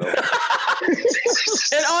 Canadian, bro.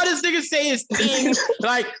 And all this nigga say is ting.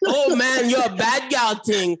 Like, oh man, you're a bad gal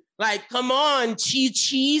ting. Like, come on,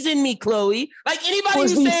 cheesing me, Khloe. Like anybody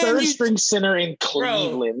who's the saying third string center in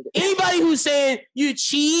Cleveland. Bro, anybody who's saying you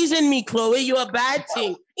cheesing me, Khloe, you're a bad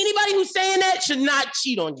ting. Anybody who's saying that should not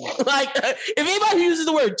cheat on you. Like, if anybody who uses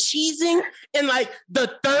the word cheesing in like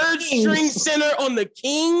the third string center on the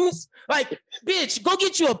Kings, like, bitch, go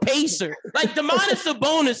get you a pacer. Like, Domantas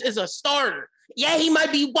Sabonis is a starter. Yeah, he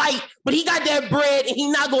might be white, but he got that bread and he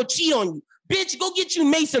not gonna cheat on you. Bitch, go get you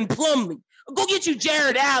Mason Plumlee. Go get you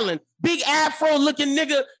Jared Allen. Big afro looking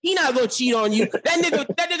nigga. He not gonna cheat on you. That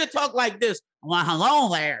nigga talk like this. Well, hello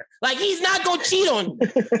there. Like, he's not gonna cheat on you.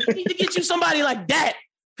 You need to get you somebody like that.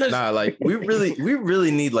 Nah, like we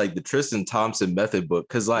really need like the Tristan Thompson method book,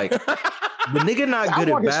 because like the nigga not good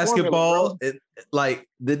at basketball. Like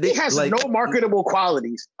he has like, no marketable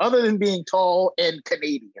qualities other than being tall and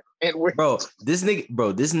Canadian. And this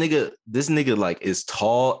nigga like is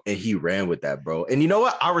tall and he ran with that, bro. And you know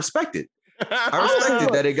what? I respect it. I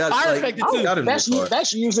respected that. It got. I respect it too. Got him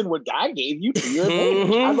That's using what God gave you to your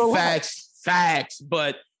Facts.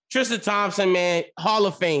 But Tristan Thompson, man, Hall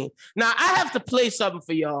of Fame. Now I have to play something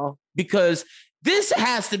for y'all because this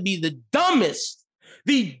has to be the dumbest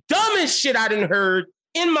shit I done heard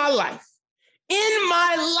in my life. In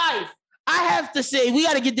my life, I have to say we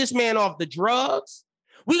got to get this man off the drugs.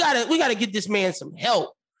 We gotta get this man some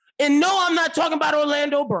help. And no, I'm not talking about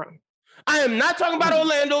Orlando Brown. I am not talking about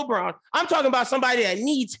Orlando Brown. I'm talking about somebody that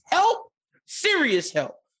needs help, serious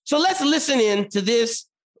help. So let's listen in to this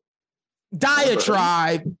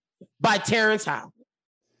diatribe by Terrence Howard.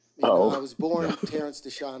 I was born Terrence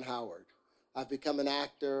Deshaun Howard. I've become an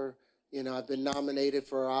actor. I've been nominated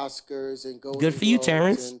for Oscars and Golden Good for you, Globes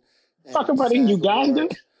Terrence. Talk about in Uganda.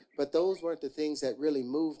 But those weren't the things that really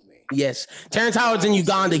moved me. Yes. Terrence Howard's in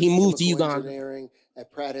Uganda. He moved to Uganda. Engineering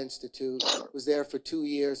at Pratt Institute. Was there for 2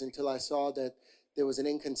 years until I saw that there was an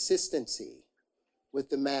inconsistency with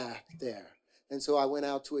the math there. And so I went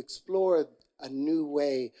out to explore a new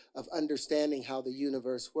way of understanding how the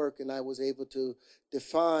universe worked, and I was able to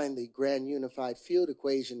define the grand unified field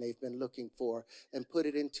equation they've been looking for and put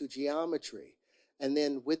it into geometry. And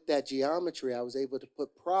then with that geometry, I was able to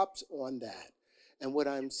put props on that. And what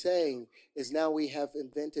I'm saying is now we have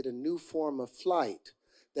invented a new form of flight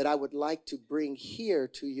that I would like to bring here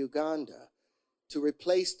to Uganda to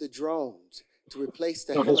replace the drones, to replace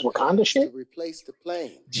the helicopters, to replace the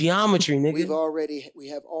plane. Geometry, nigga. We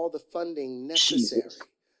have all the funding necessary. Jesus.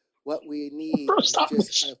 What we need is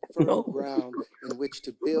just a fertile ground in which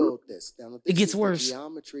to build this. Now, this it gets worse. The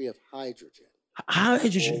geometry of hydrogen.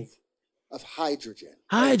 Hydrogen. Of hydrogen.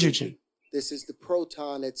 Hydrogen. This is the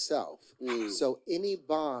proton itself. So any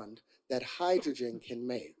bond that hydrogen can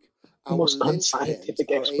make, our unscientific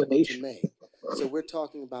explanation. Are able to make. So we're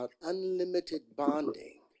talking about unlimited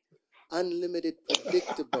bonding, unlimited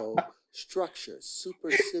predictable structures,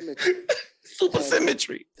 supersymmetry.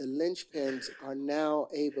 Supersymmetry. The linchpins are now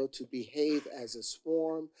able to behave as a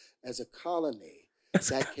swarm, as a colony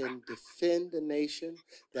that can defend the nation,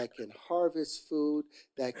 that can harvest food,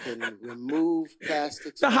 that can remove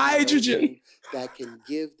plastics. The hydrogen. That can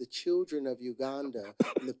give the children of Uganda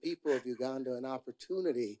and the people of Uganda an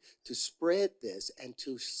opportunity to spread this and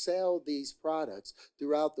to sell these products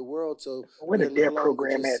throughout the world. So we're no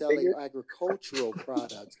longer just selling agricultural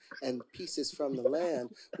products and pieces from the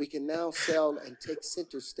land. We can now sell and take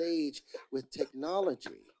center stage with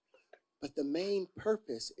technology. But the main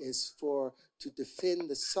purpose is to defend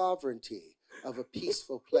the sovereignty of a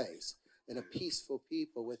peaceful place and a peaceful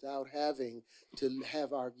people without having to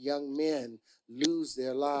have our young men lose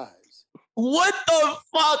their lives. What the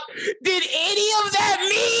fuck did any of that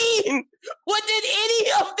mean? What did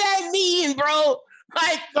any of that mean, bro?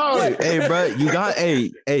 Like, hey, bro,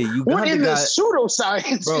 Uganda what in the got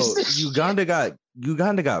pseudoscience? Bro,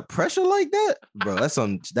 Uganda got pressure like that, bro. That's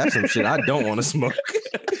some shit I don't want to smoke.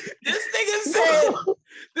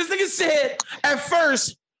 This nigga said at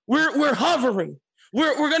first we're hovering.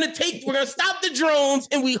 We're gonna stop the drones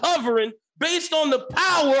and we hovering based on the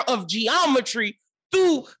power of geometry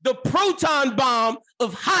through the proton bomb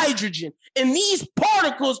of hydrogen. And these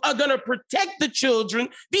particles are gonna protect the children.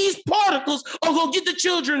 These particles are gonna get the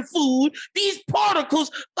children food. These particles,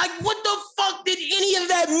 like, what the fuck did any of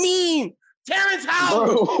that mean? Terrence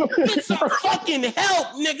Howard, get some fucking help,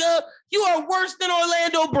 nigga. You are worse than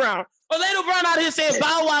Orlando Brown. Orlando Brown out here saying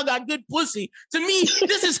Bow Wow got good pussy. To me,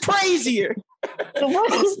 this is crazier.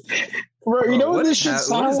 Bro, you know what this shit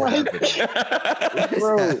sounds like?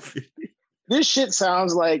 Bro, this shit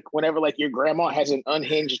sounds like whenever like your grandma has an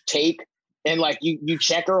unhinged take and like you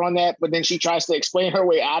check her on that, but then she tries to explain her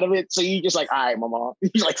way out of it. So you just like, all right, mama.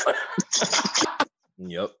 You're like,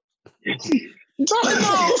 yep. No,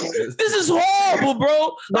 this is horrible,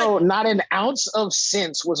 bro. No, not an ounce of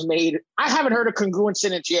sense was made. I haven't heard a congruent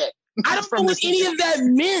sentence yet. I don't know what any of that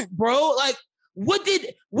meant, bro. Like,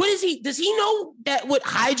 does he know that what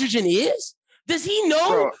hydrogen is? Does he know?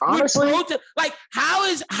 Bro, honestly, like, how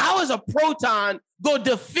is a proton gonna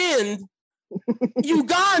defend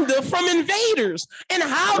Uganda from invaders? And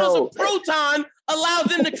how does a proton allow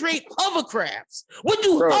them to create hovercrafts? What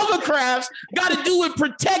do hovercrafts got to do with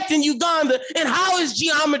protecting Uganda? And how is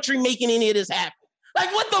geometry making any of this happen?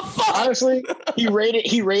 Like, what the fuck? Honestly, he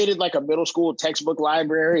raided like a middle school textbook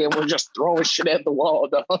library and we're just throwing shit at the wall,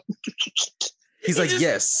 dog. He's like,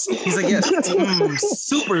 yes.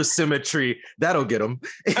 Super symmetry. That'll get him.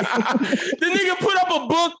 The nigga put up a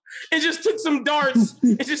book and just took some darts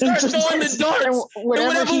and just started throwing the darts. And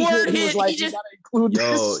whatever word hit, like, he just...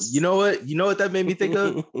 Yo, you know what? You know what that made me think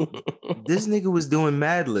of? This nigga was doing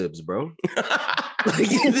Mad Libs, bro. Like,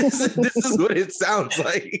 this is what it sounds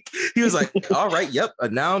like. He was like, all right, yep, a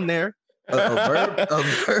noun there, a verb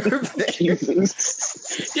there.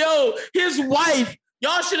 Yo, his wife,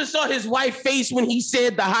 y'all should have saw his wife's face when he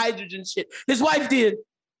said the hydrogen shit. His wife did.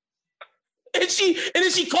 And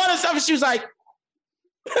then she caught herself and she was like,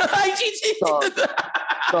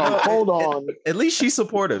 hold on. At least she's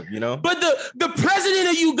supportive, you know? But the president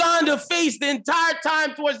of Uganda face the entire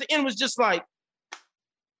time towards the end was just like,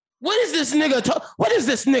 what is this nigga talking about? What is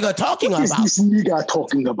this nigga talking about?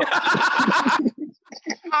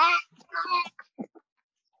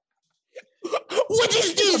 What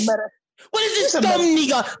is this? What is this dumb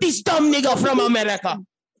nigga? This dumb nigga from America.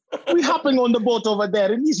 We hopping on the boat over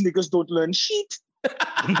there and these niggas don't learn shit.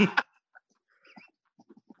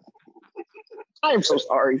 I am so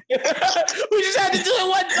sorry. We just had to do it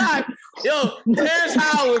one time. Yo, Terrence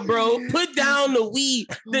Howard, bro. Put down the weed.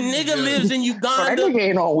 The nigga lives in Uganda. Bro, that nigga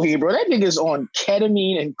ain't on weed, bro. That nigga's on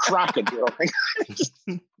ketamine and crocodile.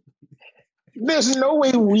 There's no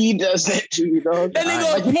way weed does that to you, dog. That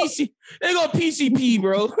nigga on PC. They go PCP,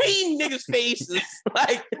 bro. Eating niggas' faces.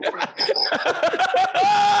 Like,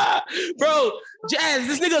 bro, Jazz,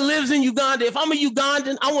 this nigga lives in Uganda. If I'm a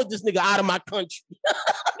Ugandan, I want this nigga out of my country.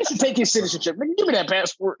 You should take his citizenship. Nigga, give me that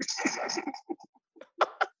passport.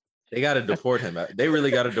 They got to deport him. They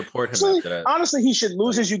really got to deport him after that. Honestly, he should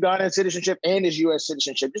lose his Ugandan citizenship and his U.S.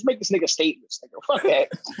 citizenship. Just make this nigga stateless. Nigga. Fuck that.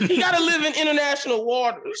 He got to live in international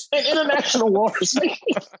waters. International waters.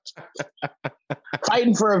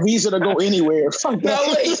 Fighting for a visa to go anywhere. Fuck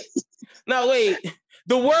that. Now wait.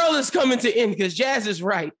 The world is coming to end because Jazz is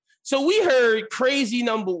right. So we heard crazy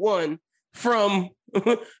number one from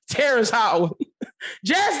Terrence Howard.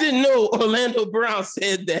 Jazz didn't know Orlando Brown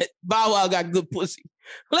said that Bow Wow got good pussy.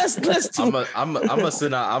 Let's tune. I must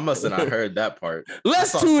have not heard that part.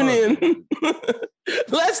 Let's tune in.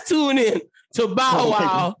 Let's tune in to Bow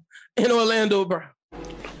Wow and Orlando Brown.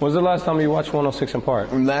 When's the last time you watched 106 in Park?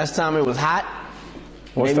 Last time it was hot.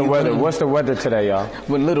 What's the weather? What's the weather today, y'all?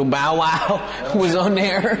 When Little Bow Wow was on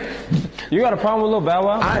there. You got a problem with Little Bow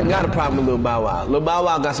Wow? I ain't got a problem with Little Bow Wow. Little Bow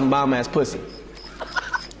Wow got some bomb ass pussy.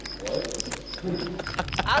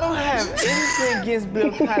 I don't have anything against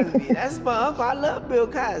Bill Cosby. That's my uncle. I love Bill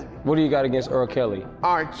Cosby. What do you got against R. Kelly?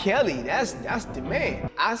 R. Kelly, that's the man.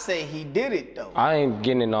 I say he did it though. I ain't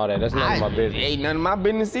getting in all that. That's none of my business. Ain't none of my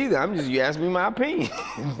business either. You asked me my opinion.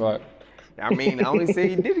 Right. I mean, I only say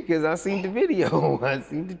he did it because I seen the video. I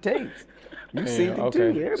seen the tapes. You seen it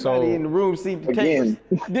too. Everybody in the room seen the tapes.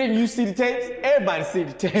 Didn't you see the tapes? Everybody see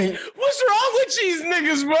the tapes. What's wrong with these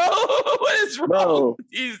niggas, bro? What is wrong with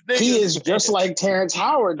these niggas? He is just like Terrence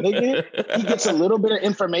Howard, nigga. He gets a little bit of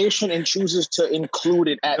information and chooses to include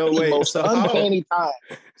it at the most uncanny time.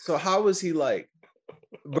 So how was he like?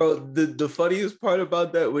 Bro, the funniest part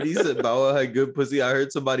about that, when he said Bow Wow had good pussy, I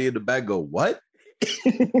heard somebody in the back go, what?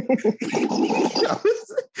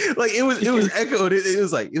 Like it was echoed. It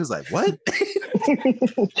was like what?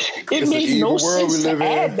 It made no sense to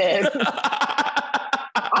add that.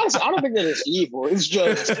 Honestly, I don't think that it's evil. It's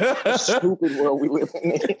just a stupid world we live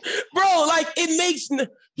in. Bro, like it makes.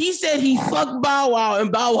 He said he fucked Bow Wow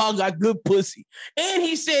and Bow Wow got good pussy, and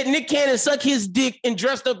he said Nick Cannon sucked his dick and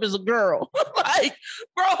dressed up as a girl. Like,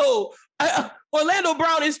 bro. Orlando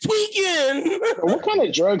Brown is tweaking. What kind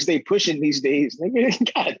of drugs they pushing these days?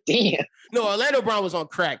 God damn. No, Orlando Brown was on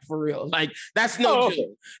crack for real. Like, that's no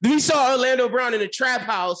joke. We saw Orlando Brown in a trap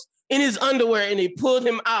house in his underwear and they pulled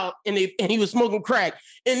him out and he was smoking crack.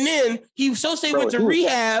 And then he went to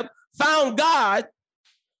rehab, found God,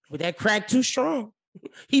 but that crack too strong.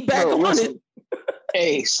 He back on it.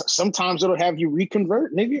 Hey, sometimes it'll have you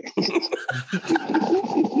reconvert, nigga.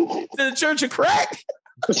 To the Church of Crack.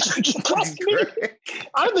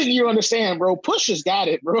 I don't think you understand, bro. Push has got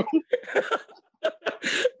it, bro.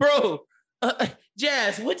 Bro,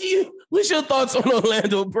 Jazz, what's your thoughts on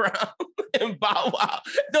Orlando Brown and Bow Wow?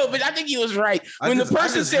 No, but I think he was right. When the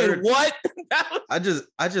person said what? I just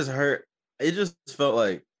heard, it just felt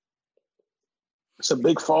like it's a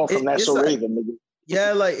big fall from That's So Raven, nigga.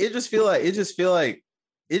 Yeah, like it just feel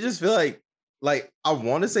like I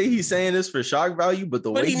want to say he's saying this for shock value, but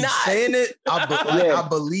the way he's saying it, I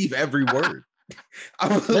believe every word.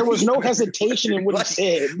 There was no hesitation in what he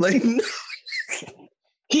said. Like,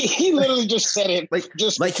 He literally just said it like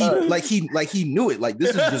he knew it. Like,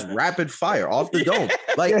 this is just rapid fire off the dome.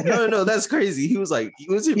 Like, no, that's crazy. He was like,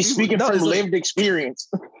 he's speaking from lived experience.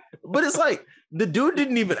 But it's like the dude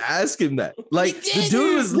didn't even ask him that. Like, the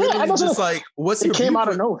dude was literally just like, "What's your came beef out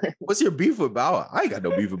of nowhere? What's your beef with Bow Wow?" I ain't got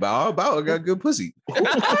no beef with Bow Wow. Bow Wow got good pussy. Who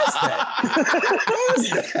asked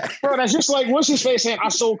that? Bro, that's just like, what's his face saying? I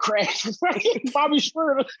sold crack. Bobby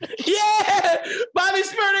Shmurda. Yeah, Bobby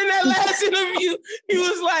Shmurda in that last interview, he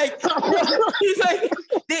was like,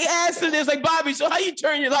 they asked him, it's like, Bobby, so how you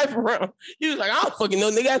turn your life around? He was like, I don't fucking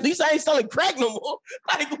know, nigga. At least I ain't selling crack no more.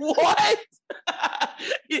 Like, what?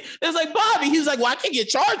 It's like, Bobby, he was like, well, I can't get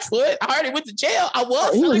charged for it. I already went to jail. I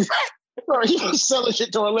was selling crack. Bro, he was selling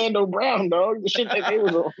shit to Orlando Brown, dog. The shit that they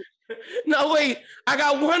was on. No, wait. I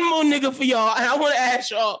got one more nigga for y'all, and I want to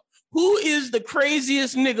ask y'all, who is the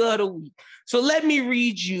craziest nigga of the week? So let me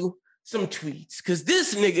read you some tweets, because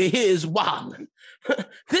this nigga here is wildin'.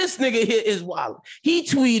 This nigga here is wildin'. He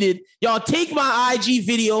tweeted, y'all take my IG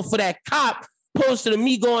video for that cop posted of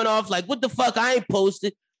me going off like, what the fuck, I ain't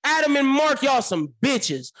posted. Adam and Mark, y'all some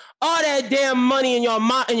bitches. All that damn money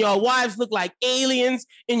and your wives look like aliens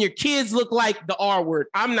and your kids look like the R word.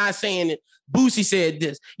 I'm not saying it. Boosie said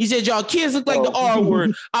this. He said, y'all kids look like the R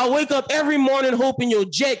word. I wake up every morning hoping your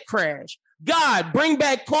jet crash. God, bring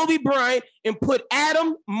back Kobe Bryant and put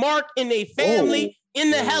Adam, Mark, and their family in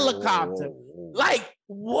the helicopter. Like,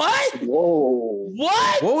 what? Whoa.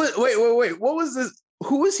 What? Wait. What was this?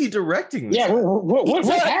 Who was he directing this? Yeah, what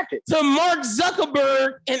happened? To Mark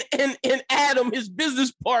Zuckerberg and Adam, his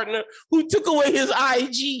business partner, who took away his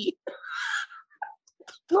IG.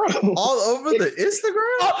 All over the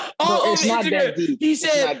Instagram? All over Instagram. He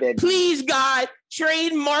said, please, God,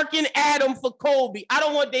 trade Mark and Adam for Kobe. I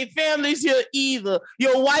don't want their families here either.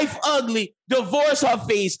 Your wife ugly. Divorce her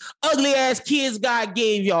face. Ugly ass kids God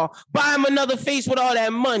gave y'all. Buy him another face with all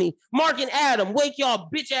that money. Mark and Adam, wake y'all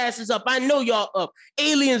bitch asses up. I know y'all up.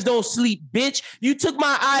 Aliens don't sleep, bitch. You took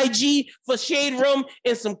my IG for Shade Room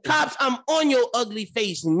and some cops. I'm on your ugly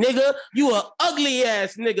face, nigga. You a ugly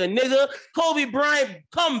ass nigga. Kobe Bryant,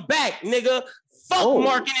 come back, nigga. Fuck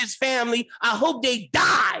Mark and his family. I hope they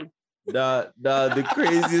die. Nah, the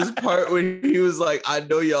craziest part when he was like, I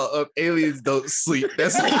know y'all up, aliens don't sleep.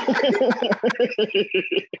 That's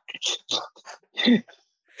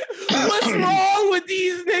what's wrong with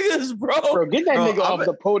these niggas, bro? Get that nigga off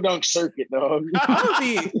the podunk circuit, dog.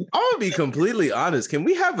 I'm gonna be completely honest. Can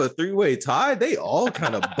we have a three-way tie? They all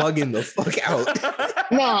kind of bugging the fuck out.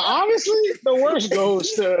 Nah, honestly, the worst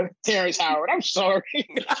goes to Terrence Howard. I'm sorry.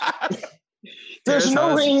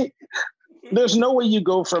 There's no way you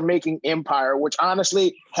go from making Empire, which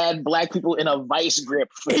honestly had black people in a vice grip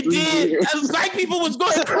for 3 years. As black people was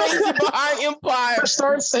going crazy behind Empire.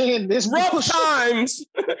 Start saying this rough times.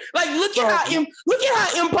 Like, look at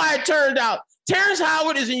how Empire turned out. Terrence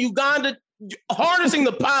Howard is in Uganda harnessing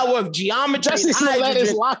the power of geometry. Jussie Smollett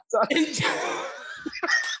is locked up.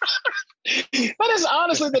 That is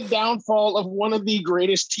honestly the downfall of one of the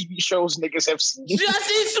greatest TV shows niggas have seen.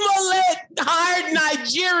 Jussie Smollett hired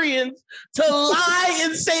Nigerians to lie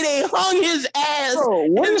and say they hung his ass. Bro,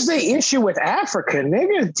 what is the issue with Africa,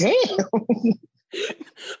 nigga? Damn.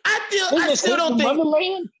 I still don't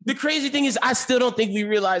think the crazy thing is I still don't think we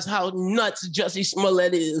realize how nuts Jussie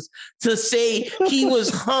Smollett is to say he was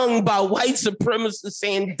hung by white supremacists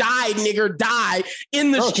saying die nigger die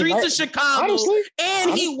in the streets of Chicago, honestly,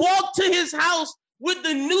 he walked to his house with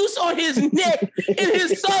the noose on his neck and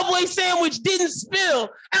his Subway sandwich didn't spill.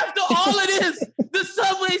 After all of this, the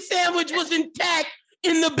Subway sandwich was intact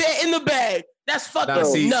in the bag. That's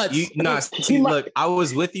fucking nuts. Look, I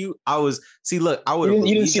was with you. I would have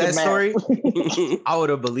believed that story. I would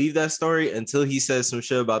have believed that story until he said some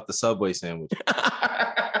shit about the Subway sandwich.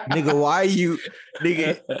 Nigga, why are you,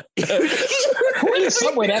 nigga? Who eats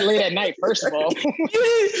Subway that late at night? First of all,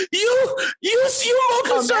 you more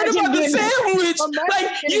concerned about the sandwich.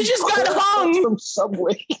 Like, you just got hung from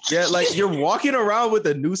Subway. Yeah, like you're walking around with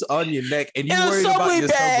a noose on your neck and you worried about your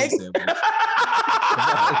Subway sandwich.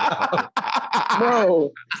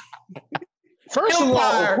 Bro, first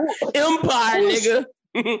Empire. of all, Empire, nigga.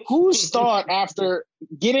 Whose thought after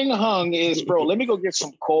getting hung is, bro, let me go get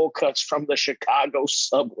some cold cuts from the Chicago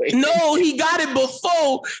subway? No, he got it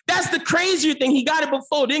before. That's the crazier thing. He got it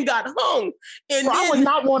before, then got hung. And bro, I would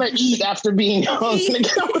not want to eat after being hung. So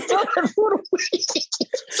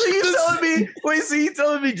you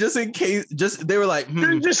telling me just in case, they were like,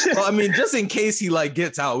 just in case he like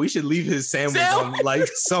gets out, we should leave his sandwich on like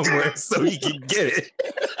somewhere so he can get it.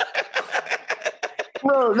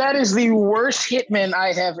 Bro, that is the worst hitman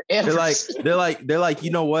I have ever seen. They're like, you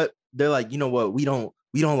know what? We don't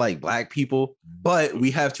we don't like black people, but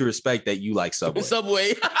we have to respect that you like Subway.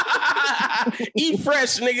 Subway. Eat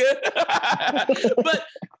fresh, nigga. But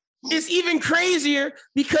it's even crazier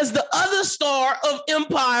because the other star of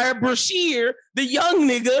Empire, Brashear, the young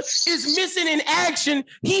nigga, is missing in action.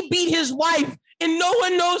 He beat his wife, and no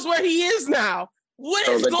one knows where he is now. What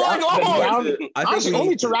is going on? Honestly,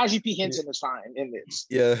 only Taraji P. Henson is fine in this.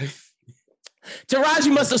 Yeah.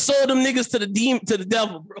 Taraji must have sold them niggas to the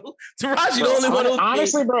devil, bro. Taraji the only one.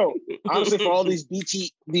 Honestly, bro. Honestly, for all these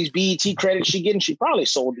BET credits she getting, she probably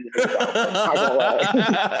sold them.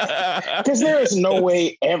 Because there is no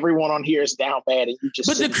way everyone on here is down bad and you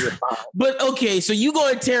just. But okay, so you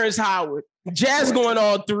going Terrence Howard, Jazz going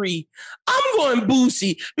all three. I'm going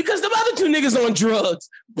Boosie because the other two niggas on drugs.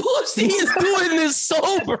 Boosie is doing this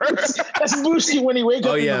sober. That's Boosie when he wakes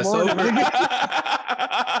up in the morning.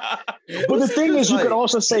 But the thing is, you could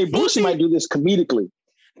also say Boosie might do this comedically.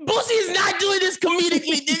 Boosie is not doing this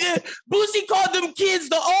comedically, nigga. Boosie called them kids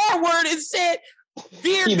the R word and said,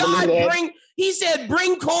 "Dear God,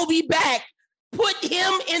 bring Kobe back. Put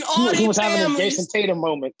him in all these families." He was having a Jason Tatum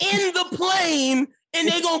moment in the plane, and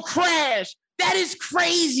they gonna crash. That is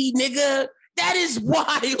crazy, nigga. That is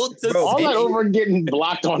wild. All that over getting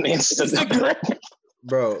blocked on Instagram.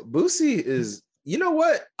 Bro, Boosie is. You know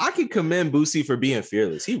what? I can commend Boosie for being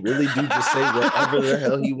fearless. He really do just say whatever the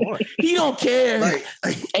hell he wants. He don't care.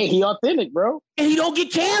 Hey, he authentic, bro. And he don't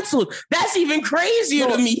get canceled. That's even crazier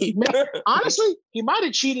to me. Honestly, he might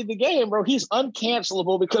have cheated the game, bro. He's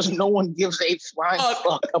uncancelable because no one gives a flying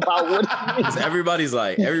fuck about what he is. Everybody's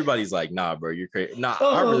like, nah, bro, you're crazy. Nah,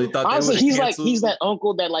 I really thought honestly, he's that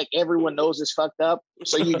uncle that like everyone knows is fucked up.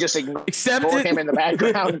 So you just ignore him in the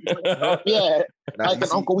background. Yeah. Like an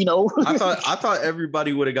uncle we know. I thought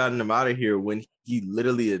everybody would have gotten him out of here when he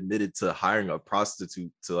literally admitted to hiring a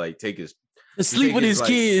prostitute to like take his to sleep with his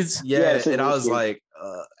kids. Yeah, and I was like,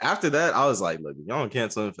 after that, I was like, look, if y'all don't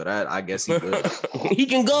cancel him for that, I guess he could. He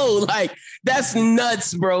can go. Like, that's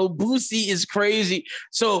nuts, bro. Boosie is crazy.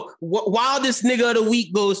 So while this nigga of the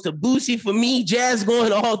week goes to Boosie, for me, Jazz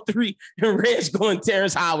going all three, and Reg going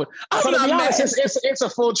Terrence Howard. I'm not mad. It's a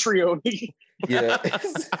full trio. Yeah.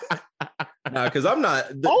 Nah, because I'm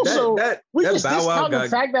not. Also, we that just Bow Wow discount the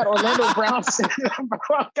fact that Orlando Brown said.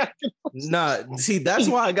 Nah, see, that's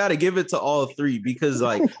why I got to give it to all three because,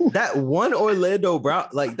 like, that one Orlando Brown,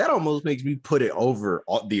 like, that almost makes me put it over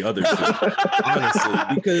all the other two, honestly,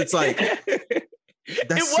 because it's like it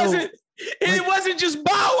wasn't just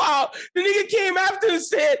Bow Wow. The nigga came after and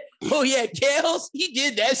said, "Oh yeah, Kels, he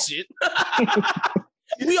did that shit."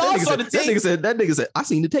 We all saw the tape. That nigga said, I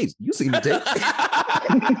seen the tapes. You seen the tape.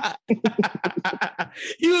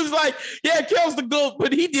 He was like, yeah, Kel's the GOAT,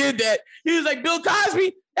 but he did that. He was like, Bill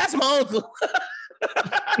Cosby, that's my uncle.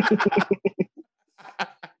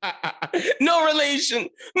 No relation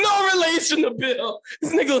to Bill.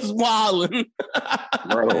 This nigga was wilding.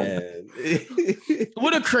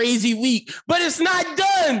 What a crazy week. But it's not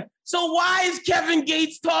done. So why is Kevin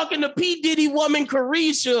Gates talking to P. Diddy woman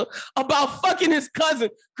Carisha about fucking his cousin?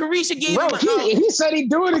 Carisha gave him he said he'd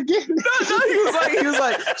do it again. No,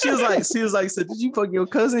 she was like, so did you fuck your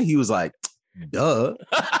cousin? He was like, duh.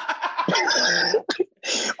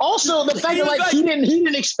 Also, the fact that like he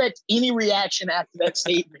didn't expect any reaction after that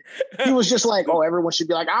statement. He was just like, "Oh, everyone should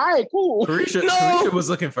be like, all right, cool." Carisha was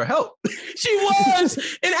looking for help. She was,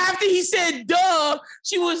 and after he said "duh,"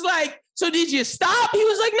 she was like, "So did you stop?" He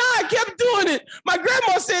was like, "Nah, I kept doing it. My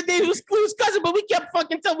grandma said they was cousin, but we kept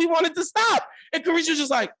fucking till we wanted to stop." And Carisha was just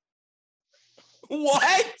like,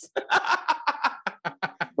 "What,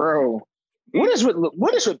 bro? What is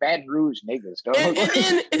with Baton Rouge niggas?" And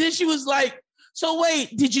then she was like, "So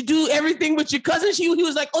wait, did you do everything with your cousin?" He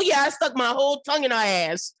was like, "Oh yeah, I stuck my whole tongue in her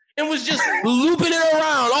ass and was just looping it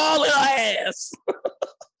around all in her ass."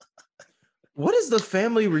 What is the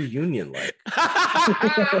family reunion like?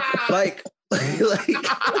 like I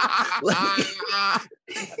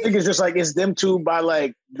think it's just like it's them two by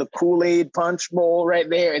like the Kool-Aid punch bowl right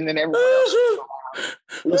there, and then everyone else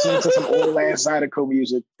listening to some old ass Zydeco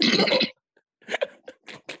music.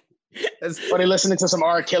 Or they listening to some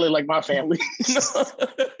R. Kelly like my family. No,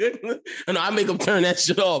 I make them turn that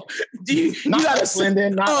shit off. You gotta blend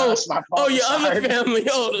in. Us, my your other family.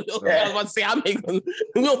 I was about to say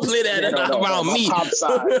we don't play that around me.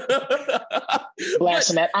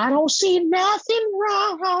 Blasting that. I don't see nothing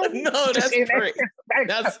wrong. No, that's crazy.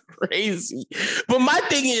 That's crazy. But my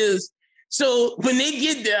thing is, so when they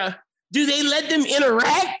get there, do they let them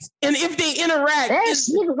interact? And if they interact,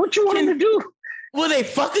 what you want them to do? Will they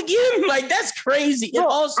fuck again? Like, that's crazy. Well,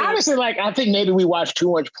 and also, honestly, like, I think maybe we watch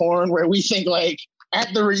too much porn where we think, like,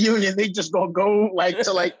 at the reunion, they just gonna go, like,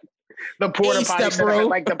 to, like, the porta potty center at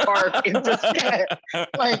like the park.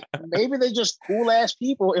 Like maybe they just cool ass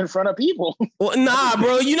people in front of people. Well, nah,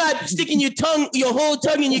 bro, you're not sticking your whole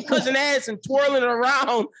tongue in your cousin's ass and twirling it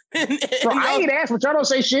around. Bro, I ain't ass, but y'all don't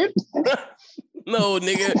say shit. No,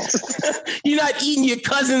 nigga. You're not eating your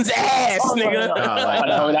cousin's ass, nigga.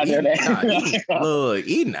 Look,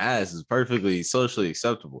 eating ass is perfectly socially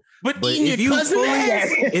acceptable. But eating your cousin's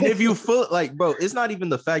ass? And if you like, bro, it's not even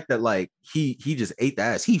the fact that like he just ate the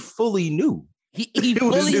ass. He fully knew. He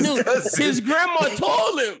fully knew. His grandma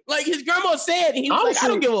told him. Like his grandma said, he was honestly, like, I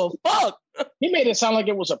don't give a fuck. He made it sound like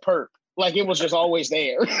it was a perk. Like it was just always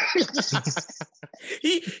there. But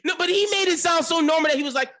he made it sound so normal that he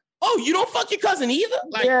was like, oh, you don't fuck your cousin either?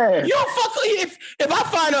 Like, yeah. You don't fuck if I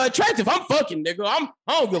find her attractive, I'm fucking, nigga. I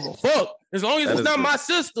don't give a fuck. As long as it's not my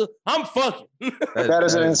sister, I'm fucking. That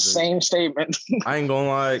is an insane statement. I ain't gonna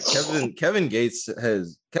lie. Kevin Gates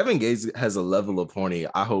has a level of horny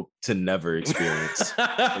I hope to never experience.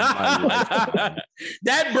 That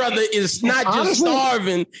brother is not just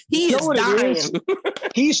starving, he is dying.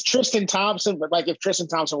 He's Tristan Thompson, but like if Tristan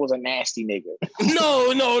Thompson was a nasty nigga.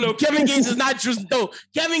 No. Kevin Gates is not just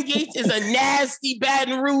Kevin Gates is a nasty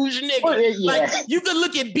Baton Rouge nigga. Yeah. Like you could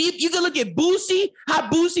look at Boosie, how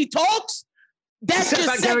Boosie talks. That's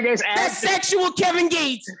just Kevin Gates. That's sexual Kevin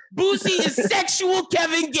Gates. Boosie is sexual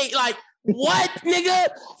Kevin Gates. Like what, nigga?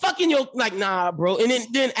 Fucking your like, nah, bro. And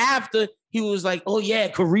then after he was like, oh yeah,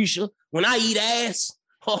 Carisha, when I eat ass,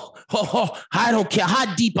 I don't care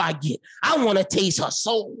how deep I get. I want to taste her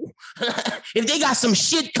soul. If they got some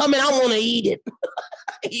shit coming, I want to eat it.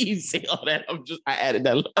 You say all that. I added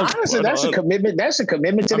that. Honestly, that's a commitment. That's a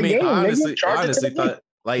commitment to the game. Honestly thought.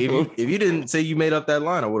 Like if you didn't say you made up that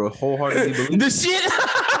line, I would have wholeheartedly believed the shit.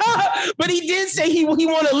 But he did say he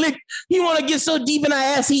want to lick. He want to get so deep in her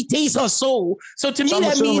ass he tastes her soul. So to me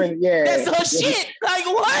that means that's her shit. Like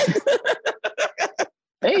what?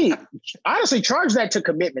 Hey, honestly, charge that to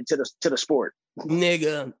commitment to the sport.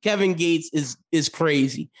 Nigga, Kevin Gates is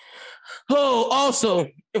crazy. Oh, also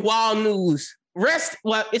wild news.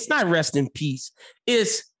 It's not rest in peace.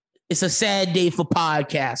 It's a sad day for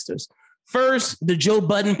podcasters. First, the Joe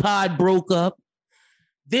Budden pod broke up.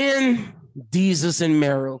 Then, Desus and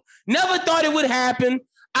Mero. Never thought it would happen.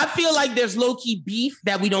 I feel like there's low-key beef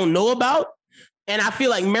that we don't know about. And I feel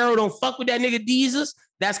like Mero don't fuck with that nigga Desus.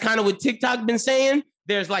 That's kind of what TikTok been saying.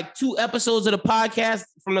 There's like 2 episodes of the podcast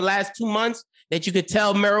from the last 2 months that you could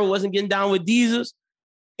tell Mero wasn't getting down with Desus.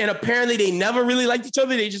 And apparently they never really liked each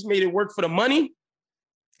other. They just made it work for the money.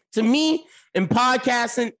 To me, in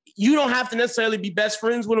podcasting, you don't have to necessarily be best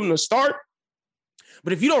friends with them to start.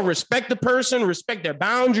 But if you don't respect the person, respect their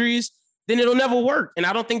boundaries, then it'll never work. And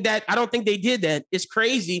I don't think they did that. It's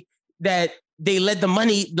crazy that they let the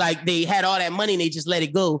money, like they had all that money and they just let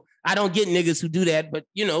it go. I don't get niggas who do that, but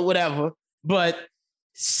whatever. But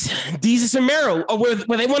Desus and Mero,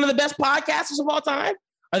 were they one of the best podcasters of all time?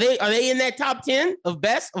 Are they in that top 10 of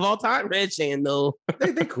best of all time? Red saying no.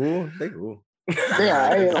 They cool. They cool.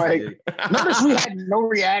 Yeah, notice we had no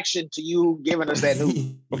reaction to you giving us that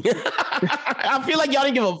news. I feel like y'all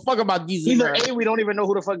didn't give a fuck about Desus. Either A, we don't even know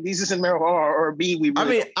who the fuck Desus and Mero are, or B, we.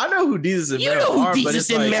 Really I know who Desus and Mero are. You know who Desus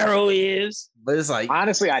and Mero is. But it's like,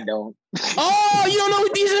 honestly, I don't. Oh, you don't know who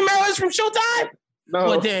Desus and Mero is from Showtime? No.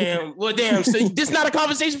 Well, damn. So this is not a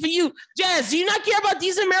conversation for you, Jazz. Do you not care about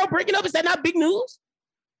Desus and Mero breaking up? Is that not big news?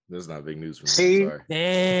 That's not big news for me. See, sorry.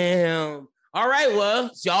 Damn. All right,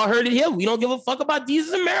 well, y'all heard it here. We don't give a fuck about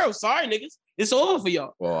Desus and Mero. Sorry, niggas. It's over for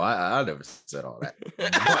y'all. Well, I never said all that.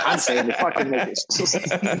 I'm saying the fucking niggas.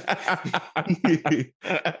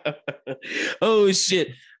 Oh, shit.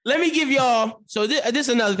 Let me give y'all, so this is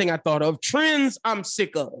another thing I thought of. Trends I'm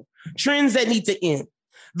sick of. Trends that need to end.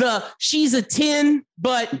 She's a 10,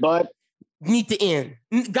 but need to end.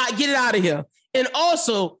 Get it out of here. And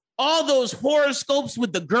also, all those horoscopes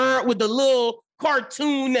with the girl, with the little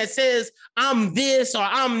cartoon that says I'm this or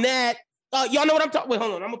I'm that. Y'all know what I'm talking. Wait,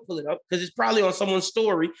 hold on. I'm gonna pull it up because it's probably on someone's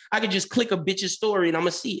story. I could just click a bitch's story and I'm gonna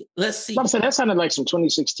see it. Let's see. I'm saying that sounded like some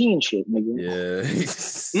 2016 shit, nigga. Yeah.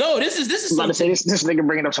 No, this is. I'm about to say this nigga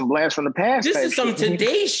bringing up some blast from the past. This is some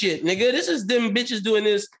today shit, nigga. This is them bitches doing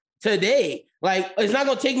this today. Like it's not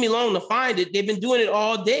gonna take me long to find it. They've been doing it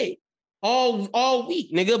all day, all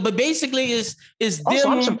week, nigga. But basically, is also,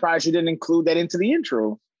 them. I'm surprised you didn't include that into the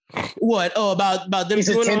intro. What? Oh, about them She's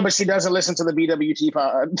doing 10, but she doesn't listen to the BWT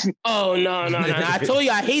pod. Oh, no. I told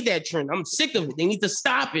you I hate that trend. I'm sick of it. They need to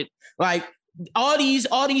stop it. Like all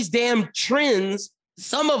these damn trends,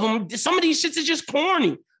 some of these shits are just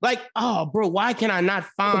corny. Like, oh, bro, why can I not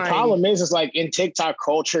find? The problem is like in TikTok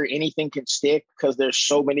culture, anything can stick because there's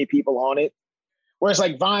so many people on it. Whereas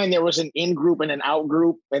like Vine, there was an in group and an out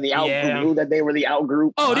group, and the out group knew that they were the out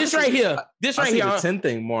group. Oh, this right here. This right here. I see the 10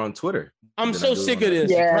 thing more on Twitter. I'm so sick of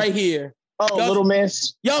this right here. Oh, Little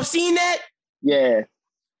Miss. Y'all seen that? Yeah.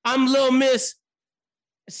 I'm Little Miss.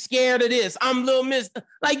 Scared of this. I'm Little Miss.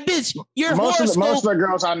 Like, bitch, your most of the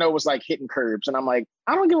girls I know was like hitting curbs, and I'm like,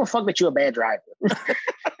 I don't give a fuck that you're a bad driver.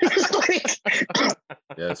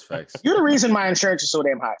 Yes, facts. You're the reason my insurance is so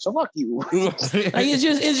damn high. So fuck you. Like,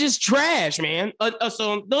 it's just trash, man.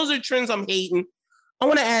 So those are trends I'm hating. I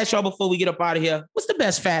want to ask y'all before we get up out of here, what's the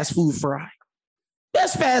best fast food fry?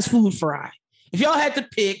 Best fast food fry. If y'all had to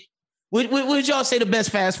pick, what would y'all say the best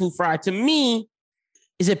fast food fry? To me,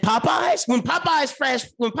 is it Popeyes? When Popeyes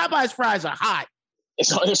fries are hot,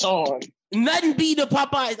 it's on. Nothing beat the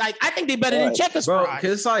Popeyes. Like, I think they better than Checkers fries.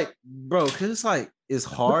 Cause it's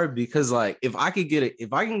hard because like if I can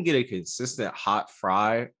get a consistent hot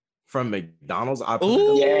fry from McDonald's, I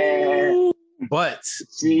But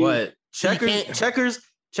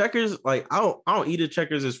Checkers, like I don't eat at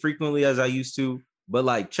Checkers as frequently as I used to, but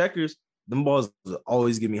like Checkers, them balls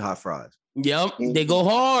always give me hot fries. Yep, they go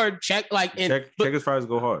hard. Checkers fries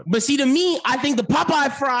go hard. But see, to me, I think the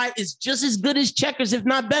Popeye fry is just as good as Checkers, if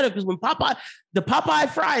not better. Because when the Popeye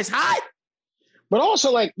fry is hot. But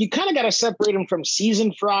also, like, you kind of got to separate them from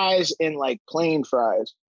seasoned fries and like plain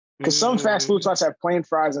fries, because some fast food spots have plain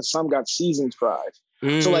fries and some got seasoned fries.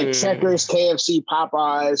 So like Checkers, KFC,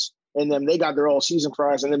 Popeyes, and then they got their all seasoned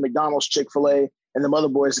fries, and then McDonald's, Chick-fil-A. And the mother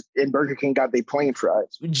boys in Burger King got their plain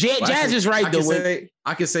fries. Jazz is right, though.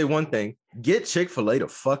 I can say one thing. Get Chick-fil-A the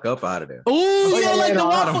fuck up out of there. Ooh, you don't like the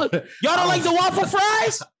waffle? Y'all don't like the waffle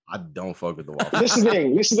fries? I don't fuck with the waffle. This is the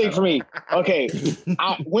thing for me. Okay,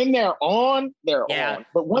 when they're on, they're on.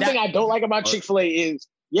 But one thing I don't like about Chick-fil-A is,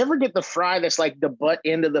 you ever get the fry that's like the butt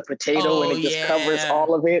end of the potato and it just covers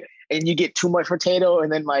all of it, and you get too much potato, and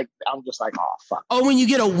then like I'm just like, oh fuck. Oh, when you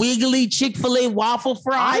get a wiggly Chick-fil-A waffle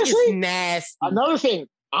fry, honestly, it's nasty. Another thing,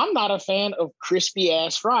 I'm not a fan of crispy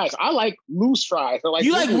ass fries. I like loose fries. Like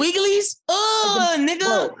you like Wigglies? Oh,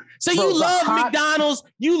 nigga. So you love McDonald's.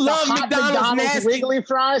 You love McDonald's nasty. Wiggly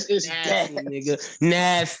fries is nasty, nigga.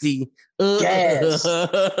 Nasty. Yes.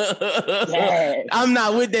 I'm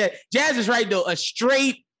not with that. Jazz is right though. A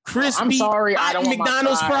straight crispy. I'm sorry, I don't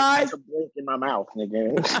McDonald's want fries to break in my mouth,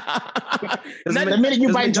 nigga. The minute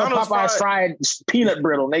you bite into a Popeye's fried peanut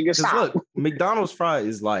brittle, nigga, stop. Look, McDonald's fry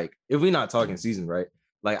is like, if we're not talking season, right?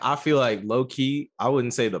 Like I feel like low key, I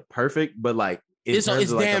wouldn't say the perfect, but like in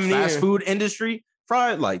terms of like the fast food industry,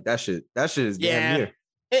 fried, like that shit is damn near.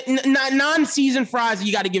 Non-seasoned fries,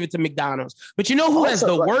 you got to give it to McDonald's. But you know who has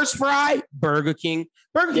the worst fry? Burger King.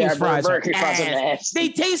 Burger King's fries are ass. They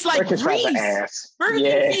taste like grease. Burger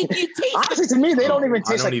King, you taste. Honestly, to me, they don't even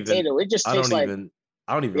taste like potato. It just tastes like.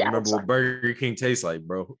 I don't even remember what Burger King tastes like,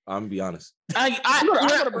 bro. I'm gonna be honest. I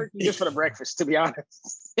go to Burger King just for the breakfast, to be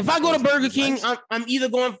honest. If I go to Burger King, I'm either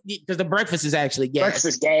going because the breakfast is actually gas. Breakfast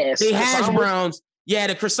is gas. They hash browns. Yeah,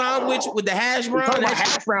 the croissant with the hash brown.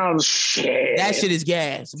 Hash browns, shit. That shit is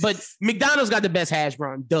gas. But McDonald's got the best hash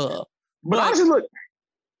brown, duh. But honestly, look.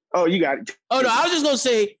 Oh, you got it. Oh no, I was just gonna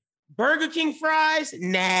say Burger King fries,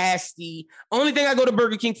 nasty. Only thing I go to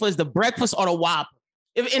Burger King for is the breakfast or the Whopper.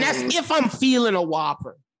 That's if I'm feeling a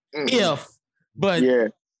Whopper.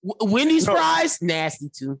 Wendy's fries, nasty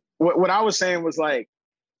too. What I was saying was like,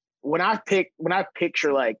 when I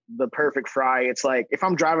picture like the perfect fry, it's like if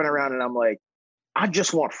I'm driving around and I'm like, I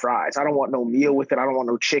just want fries. I don't want no meal with it. I don't want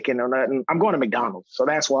no chicken or nothing. I'm going to McDonald's. So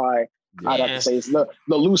that's why I'd have to say it's the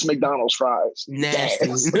loose McDonald's fries. Nasty.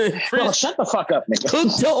 Oh, shut the fuck up, nigga.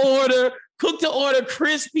 Cook to order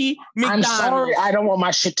crispy McDonald's. I'm sorry, I don't want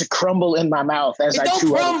my shit to crumble in my mouth as I chew.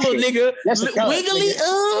 Don't crumble, nigga. Yes, it does, wiggly.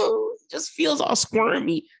 Nigga. Just feels all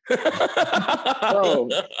squirmy. Bro,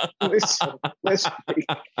 listen.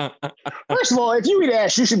 First of all, if you eat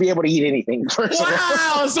ass, you should be able to eat anything. So this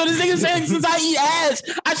nigga saying since I eat ass,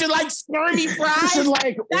 I should like squirmy fries. You should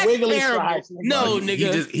like wiggly fries. No,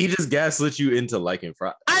 nigga. He just gaslit you into liking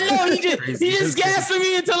fries. I know he just gaslit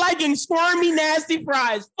me into liking squirmy, nasty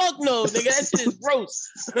fries. Fuck no, nigga. That shit is gross.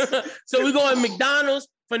 So we going McDonald's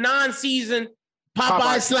for non-season,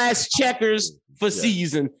 Popeye / Checkers for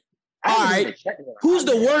season. All right, who's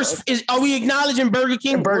the worst? Are we acknowledging Burger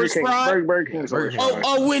King? Burger King.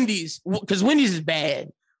 Or Wendy's? Because Wendy's is bad.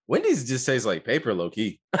 Wendy's just tastes like paper, low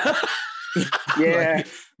key. Yeah,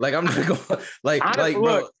 like I'm not going like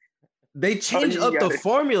bro. They changed up the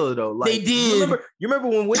formula though. Like, they did. You remember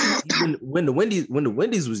when the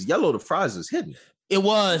Wendy's was yellow, the fries was hidden. It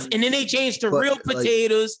was, and then they changed to real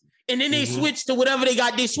potatoes. and then they switched to whatever they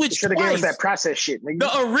got. They switched Should have gave us that processed shit, nigga.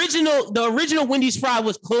 The original Wendy's fry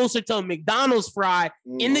was closer to a McDonald's fry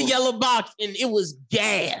in the yellow box, and it was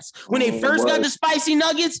gas. When they first got the spicy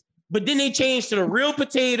nuggets, but then they changed to the real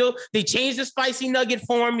potato. They changed the spicy nugget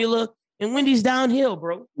formula, and Wendy's downhill,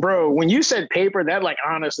 bro. Bro, when you said paper, that like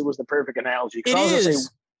honestly was the perfect analogy. It is.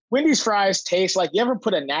 Wendy's fries taste like, you ever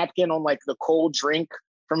put a napkin on like the cold drink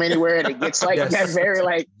from anywhere and it gets like that very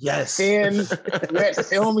like thin, that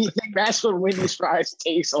filmy thing? That's what Wendy's fries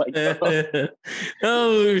taste like.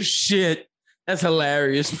 Oh shit. That's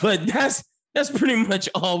hilarious. But that's pretty much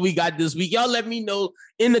all we got this week. Y'all let me know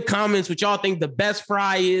in the comments what y'all think the best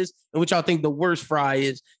fry is and what y'all think the worst fry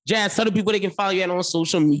is. Jazz, tell the people they can follow you on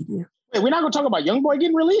social media. Wait, we're not gonna talk about Youngboy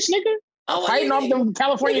getting released, nigga? Fighting off the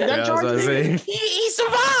California gun charges. He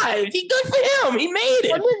survived. He good for him. He made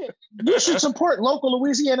it. Well, nigga, you should support local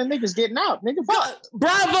Louisiana niggas getting out, nigga. Fuck.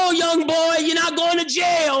 Bravo, young boy. You're not going to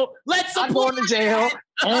jail. Let's support. I'm going to jail.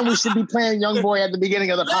 And we should be playing Young Boy at the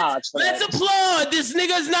beginning of the pod. Let's applaud. This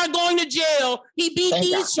nigga's not going to jail. He beat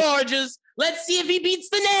these charges. Let's see if he beats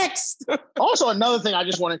the next. Also, another thing I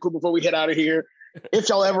just want to include before we head out of here. If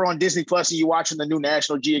y'all ever on Disney Plus and you watching the new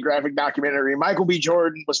National Geographic documentary, Michael B.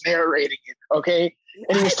 Jordan was narrating it, okay?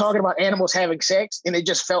 And he was talking about animals having sex, and it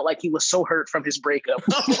just felt like he was so hurt from his breakup.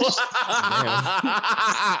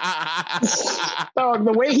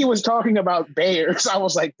 The way he was talking about bears, I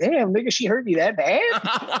was like, damn, nigga, she hurt me that bad?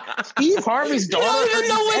 Steve Harvey's daughter. You don't even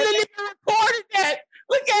know when the nigga recorded that.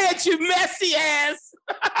 Look at you, messy ass.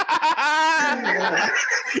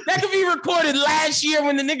 That could be recorded last year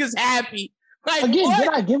when the nigga's happy. Like, again,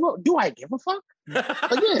 what? Do I give a fuck?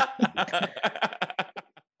 Again.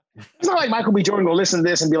 It's not like Michael B. Jordan go listen to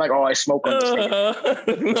this and be like, oh, I smoke on this thing.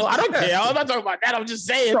 No, I don't care. I'm not talking about that. I'm just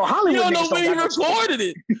saying. No, you don't know when he recorded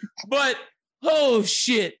it. But, oh,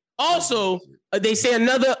 shit. Also, they say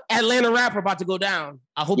another Atlanta rapper about to go down.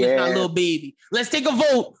 I hope it's not Lil Baby. Let's take a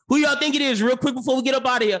vote. Who y'all think it is real quick before we get up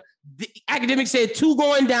out of here? The Academic said 2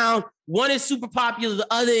 going down. 1 is super popular. The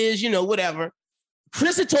other is, whatever.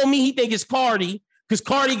 Chris had told me he think it's Cardi because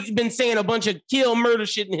Cardi been saying a bunch of kill murder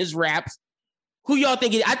shit in his raps. Who y'all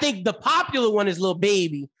think it is? I think the popular one is Lil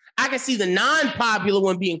Baby. I can see the non-popular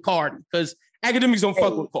one being Cardi because Academics don't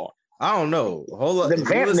fuck with Cardi. I don't know. Whole lot. The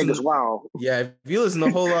vamp niggas, wow. Yeah, if you listen to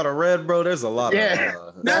a whole lot of Red, bro, there's a lot of.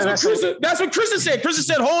 That's what Chris said. Chris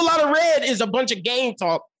said whole lot of Red is a bunch of game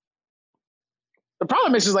talk. The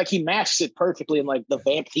problem is like he matched it perfectly in like the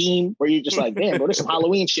vamp theme, where you're just like, damn, bro, this is some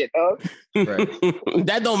Halloween shit, dog. Right.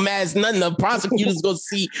 That don't mask nothing. The prosecutors go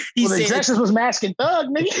see. He said the Justice was masking Thug,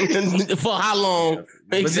 nigga. For how long?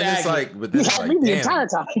 Yeah. Exactly. But then it's like, the entire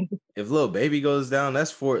time. If Lil Baby goes down,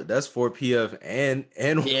 that's for PF and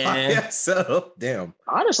YSL. Damn.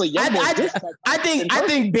 Honestly, I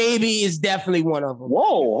think Baby is definitely one of them. Whoa,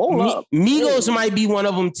 hold up. Migos might be one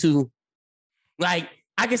of them too. Like,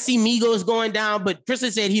 I can see Migos going down, but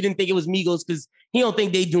Kristen said he didn't think it was Migos because he don't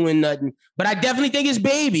think they doing nothing. But I definitely think it's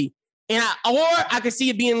Baby. And I could see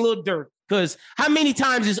it being Lil Durk. Because how many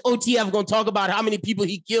times is OTF going to talk about how many people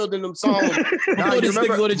he killed in them songs before this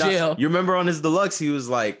nigga go to jail? You remember on his deluxe, he was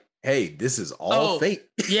like, hey, this is all fake.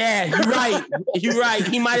 Yeah, you're right. You're right.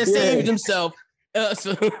 He might have saved himself. Well,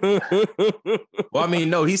 I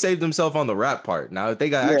mean, no, he saved himself on the rap part. Now, if they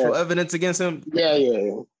got actual evidence against him,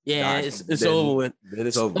 it's over with. Then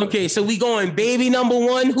it's over. Okay, so we going Baby number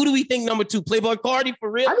 1. Who do we think number 2? Playboy Cardi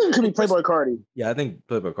for real? I think it could be Playboy Cardi. Yeah, I think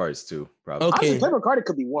Playboy Cardi's 2, probably. Okay. I think Playboy Cardi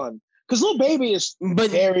could be 1 because Lil Baby is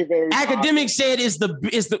very, very. Academics said is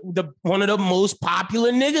the one of the most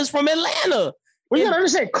popular niggas from Atlanta. Well, you gotta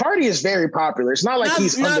understand, Cardi is very popular. It's not like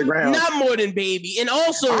he's underground. Not more than Baby. And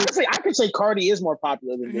also, honestly, I could say Cardi is more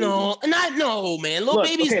popular than Baby. No, man. Lil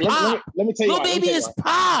Baby's pop. Let me tell you. Lil Baby is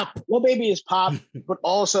pop. Lil Baby is pop, but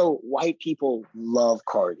also white people love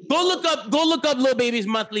Cardi. Go look up Lil Baby's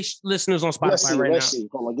monthly listeners on Spotify right now. Let's see.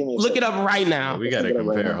 Hold on, give me a look it up right now. We gotta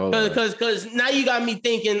compare. Hold on. Because now you got me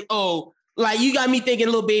thinking, Lil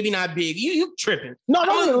Baby not big. You tripping. No,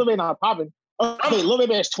 Lil Baby not popping. Okay, Lil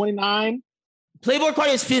Baby has 29. Playboy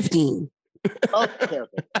Cardi is 15. Okay.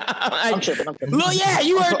 I'm tripping.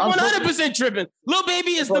 You are 100% tripping. Lil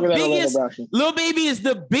Baby is the biggest. Lil Baby is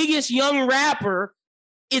the biggest young rapper.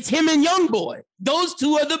 It's him and Young Boy. Those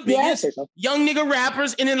two are the biggest young nigga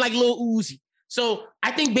rappers, and then like Lil Uzi. So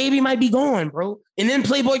I think Baby might be gone, bro. And then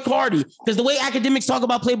Playboy Cardi, because the way Academics talk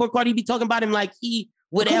about Playboy Cardi, be talking about him like he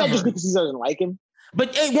whatever. Just because he doesn't like him.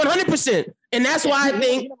 But 100%, and that's why I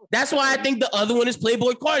think the other one is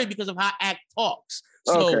Playboy Cardi because of how Act talks.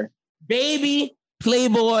 So Baby,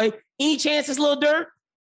 Playboy, any chance it's Lil Durk?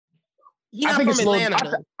 He's not from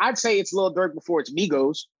Atlanta. I'd say it's Lil Durk before it's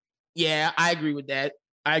Migos. Yeah, I agree with that.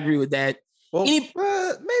 I agree with that. Well,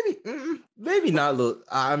 maybe not Lil.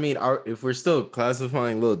 I mean, if we're still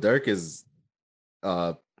classifying Lil Durk as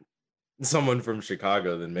someone from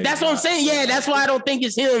Chicago, then maybe that's what I'm saying. Yeah, that's why I don't think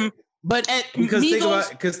it's him. But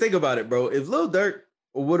because think about it, bro. If Lil Durk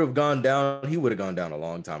would have gone down, he would have gone down a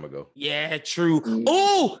long time ago. Yeah, true.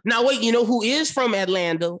 Oh, now wait, you know who is from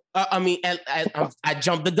Atlanta? I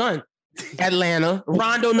jumped the gun. Atlanta,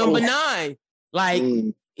 Rondo number 9. Like,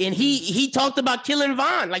 and he talked about killing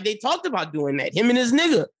Von. Like, they talked about doing that. Him and his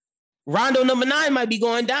nigga. Rondo number 9 might be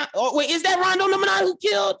going down. Oh, wait, is that Rondo number 9 who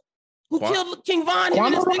killed King Von?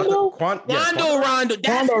 Rondo?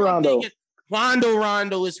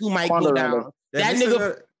 Rondo is who might go down. That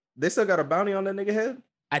nigga. They still got a bounty on that nigga head?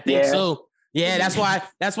 I think so. Yeah, that's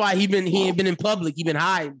why he ain't been in public. He been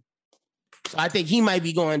hiding. So I think he might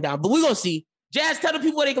be going down. But we're gonna see. Jazz, tell the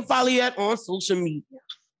people where they can follow you at on social media.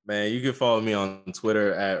 Man, you can follow me on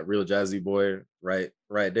Twitter at Real Jazzy Boy, right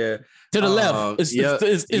there. To the left. It's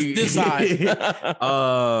this side.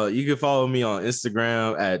 You can follow me on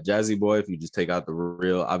Instagram at Jazzy Boy if you just take out the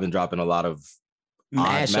real. I've been dropping a lot of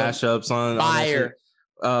mashups on fire.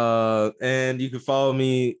 And you can follow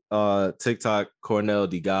me TikTok, Cornell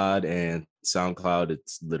D God, and SoundCloud.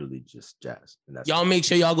 It's literally just Jazz. And that's y'all make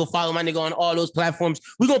sure y'all go follow my nigga on all those platforms.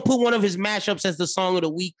 We're gonna put one of his mashups as the song of the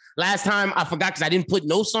week. Last time I forgot because I didn't put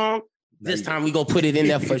no song. This time we gonna put it in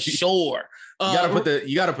there for sure. You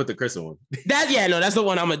gotta put the Crystal one. That's the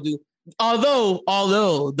one I'm gonna do.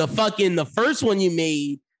 Although the first one you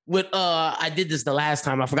made with I did this the last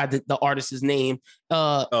time. I forgot the artist's name.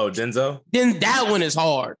 Denzo. Then that one is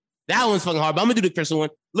hard. That one's fucking hard. But I'm gonna do the Crystal one.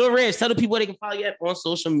 Lil Reg, tell the people where they can follow you on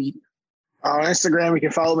social media. On Instagram, you can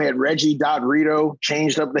follow me at Reggie.Rito.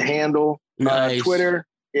 Changed up the handle. Nice. Twitter,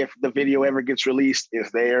 if the video ever gets released, is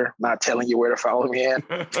there. Not telling you where to follow me at.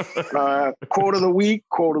 Quote of the week.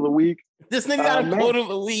 This nigga got a quote of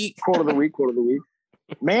the week. Quote of the week.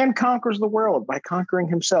 Man conquers the world by conquering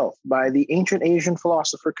himself, by the ancient Asian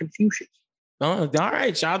philosopher Confucius. Oh, all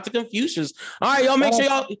right. Shout out to Confucius. All right, y'all make sure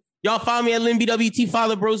y'all follow me at LinBWT.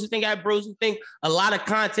 Follow Bros Who Think at Bros Who Think. A lot of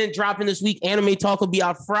content dropping this week. Anime Talk will be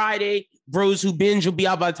out Friday. Bros Who Binge will be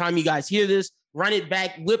out by the time you guys hear this. Run It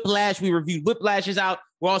Back. Whiplash. We reviewed Whiplash is out.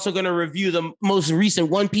 We're also going to review the most recent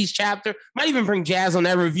One Piece chapter. Might even bring Jazz on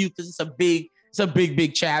that review because it's a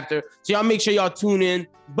big chapter. So y'all make sure y'all tune in.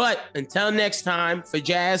 But until next time, for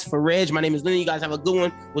Jazz, for Reg, my name is Lenny. You guys have a good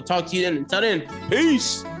one. We'll talk to you then. Until then,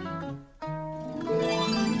 peace.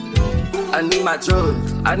 I need my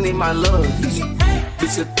drugs, I need my love.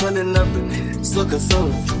 Bitch, you're turning up and it's looking so.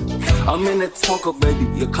 I'm in the Tonka, baby,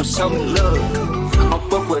 you come show me love. I'm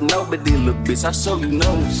fuck with nobody, little bitch, I show you no.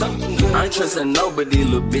 I ain't trusting nobody,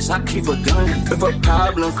 little bitch, I keep a gun. If a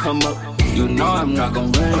problem come up, you know I'm not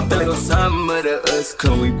gon' run. Think of some of the us,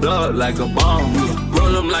 cause we blow up like a bomb.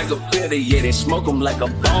 Roll them like a bitter, yeah, they smoke them like a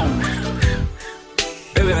bomb.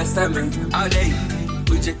 Baby, that's me all day.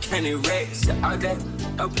 We just can't erase all day,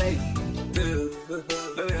 don't play. Baby,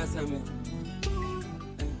 that's me.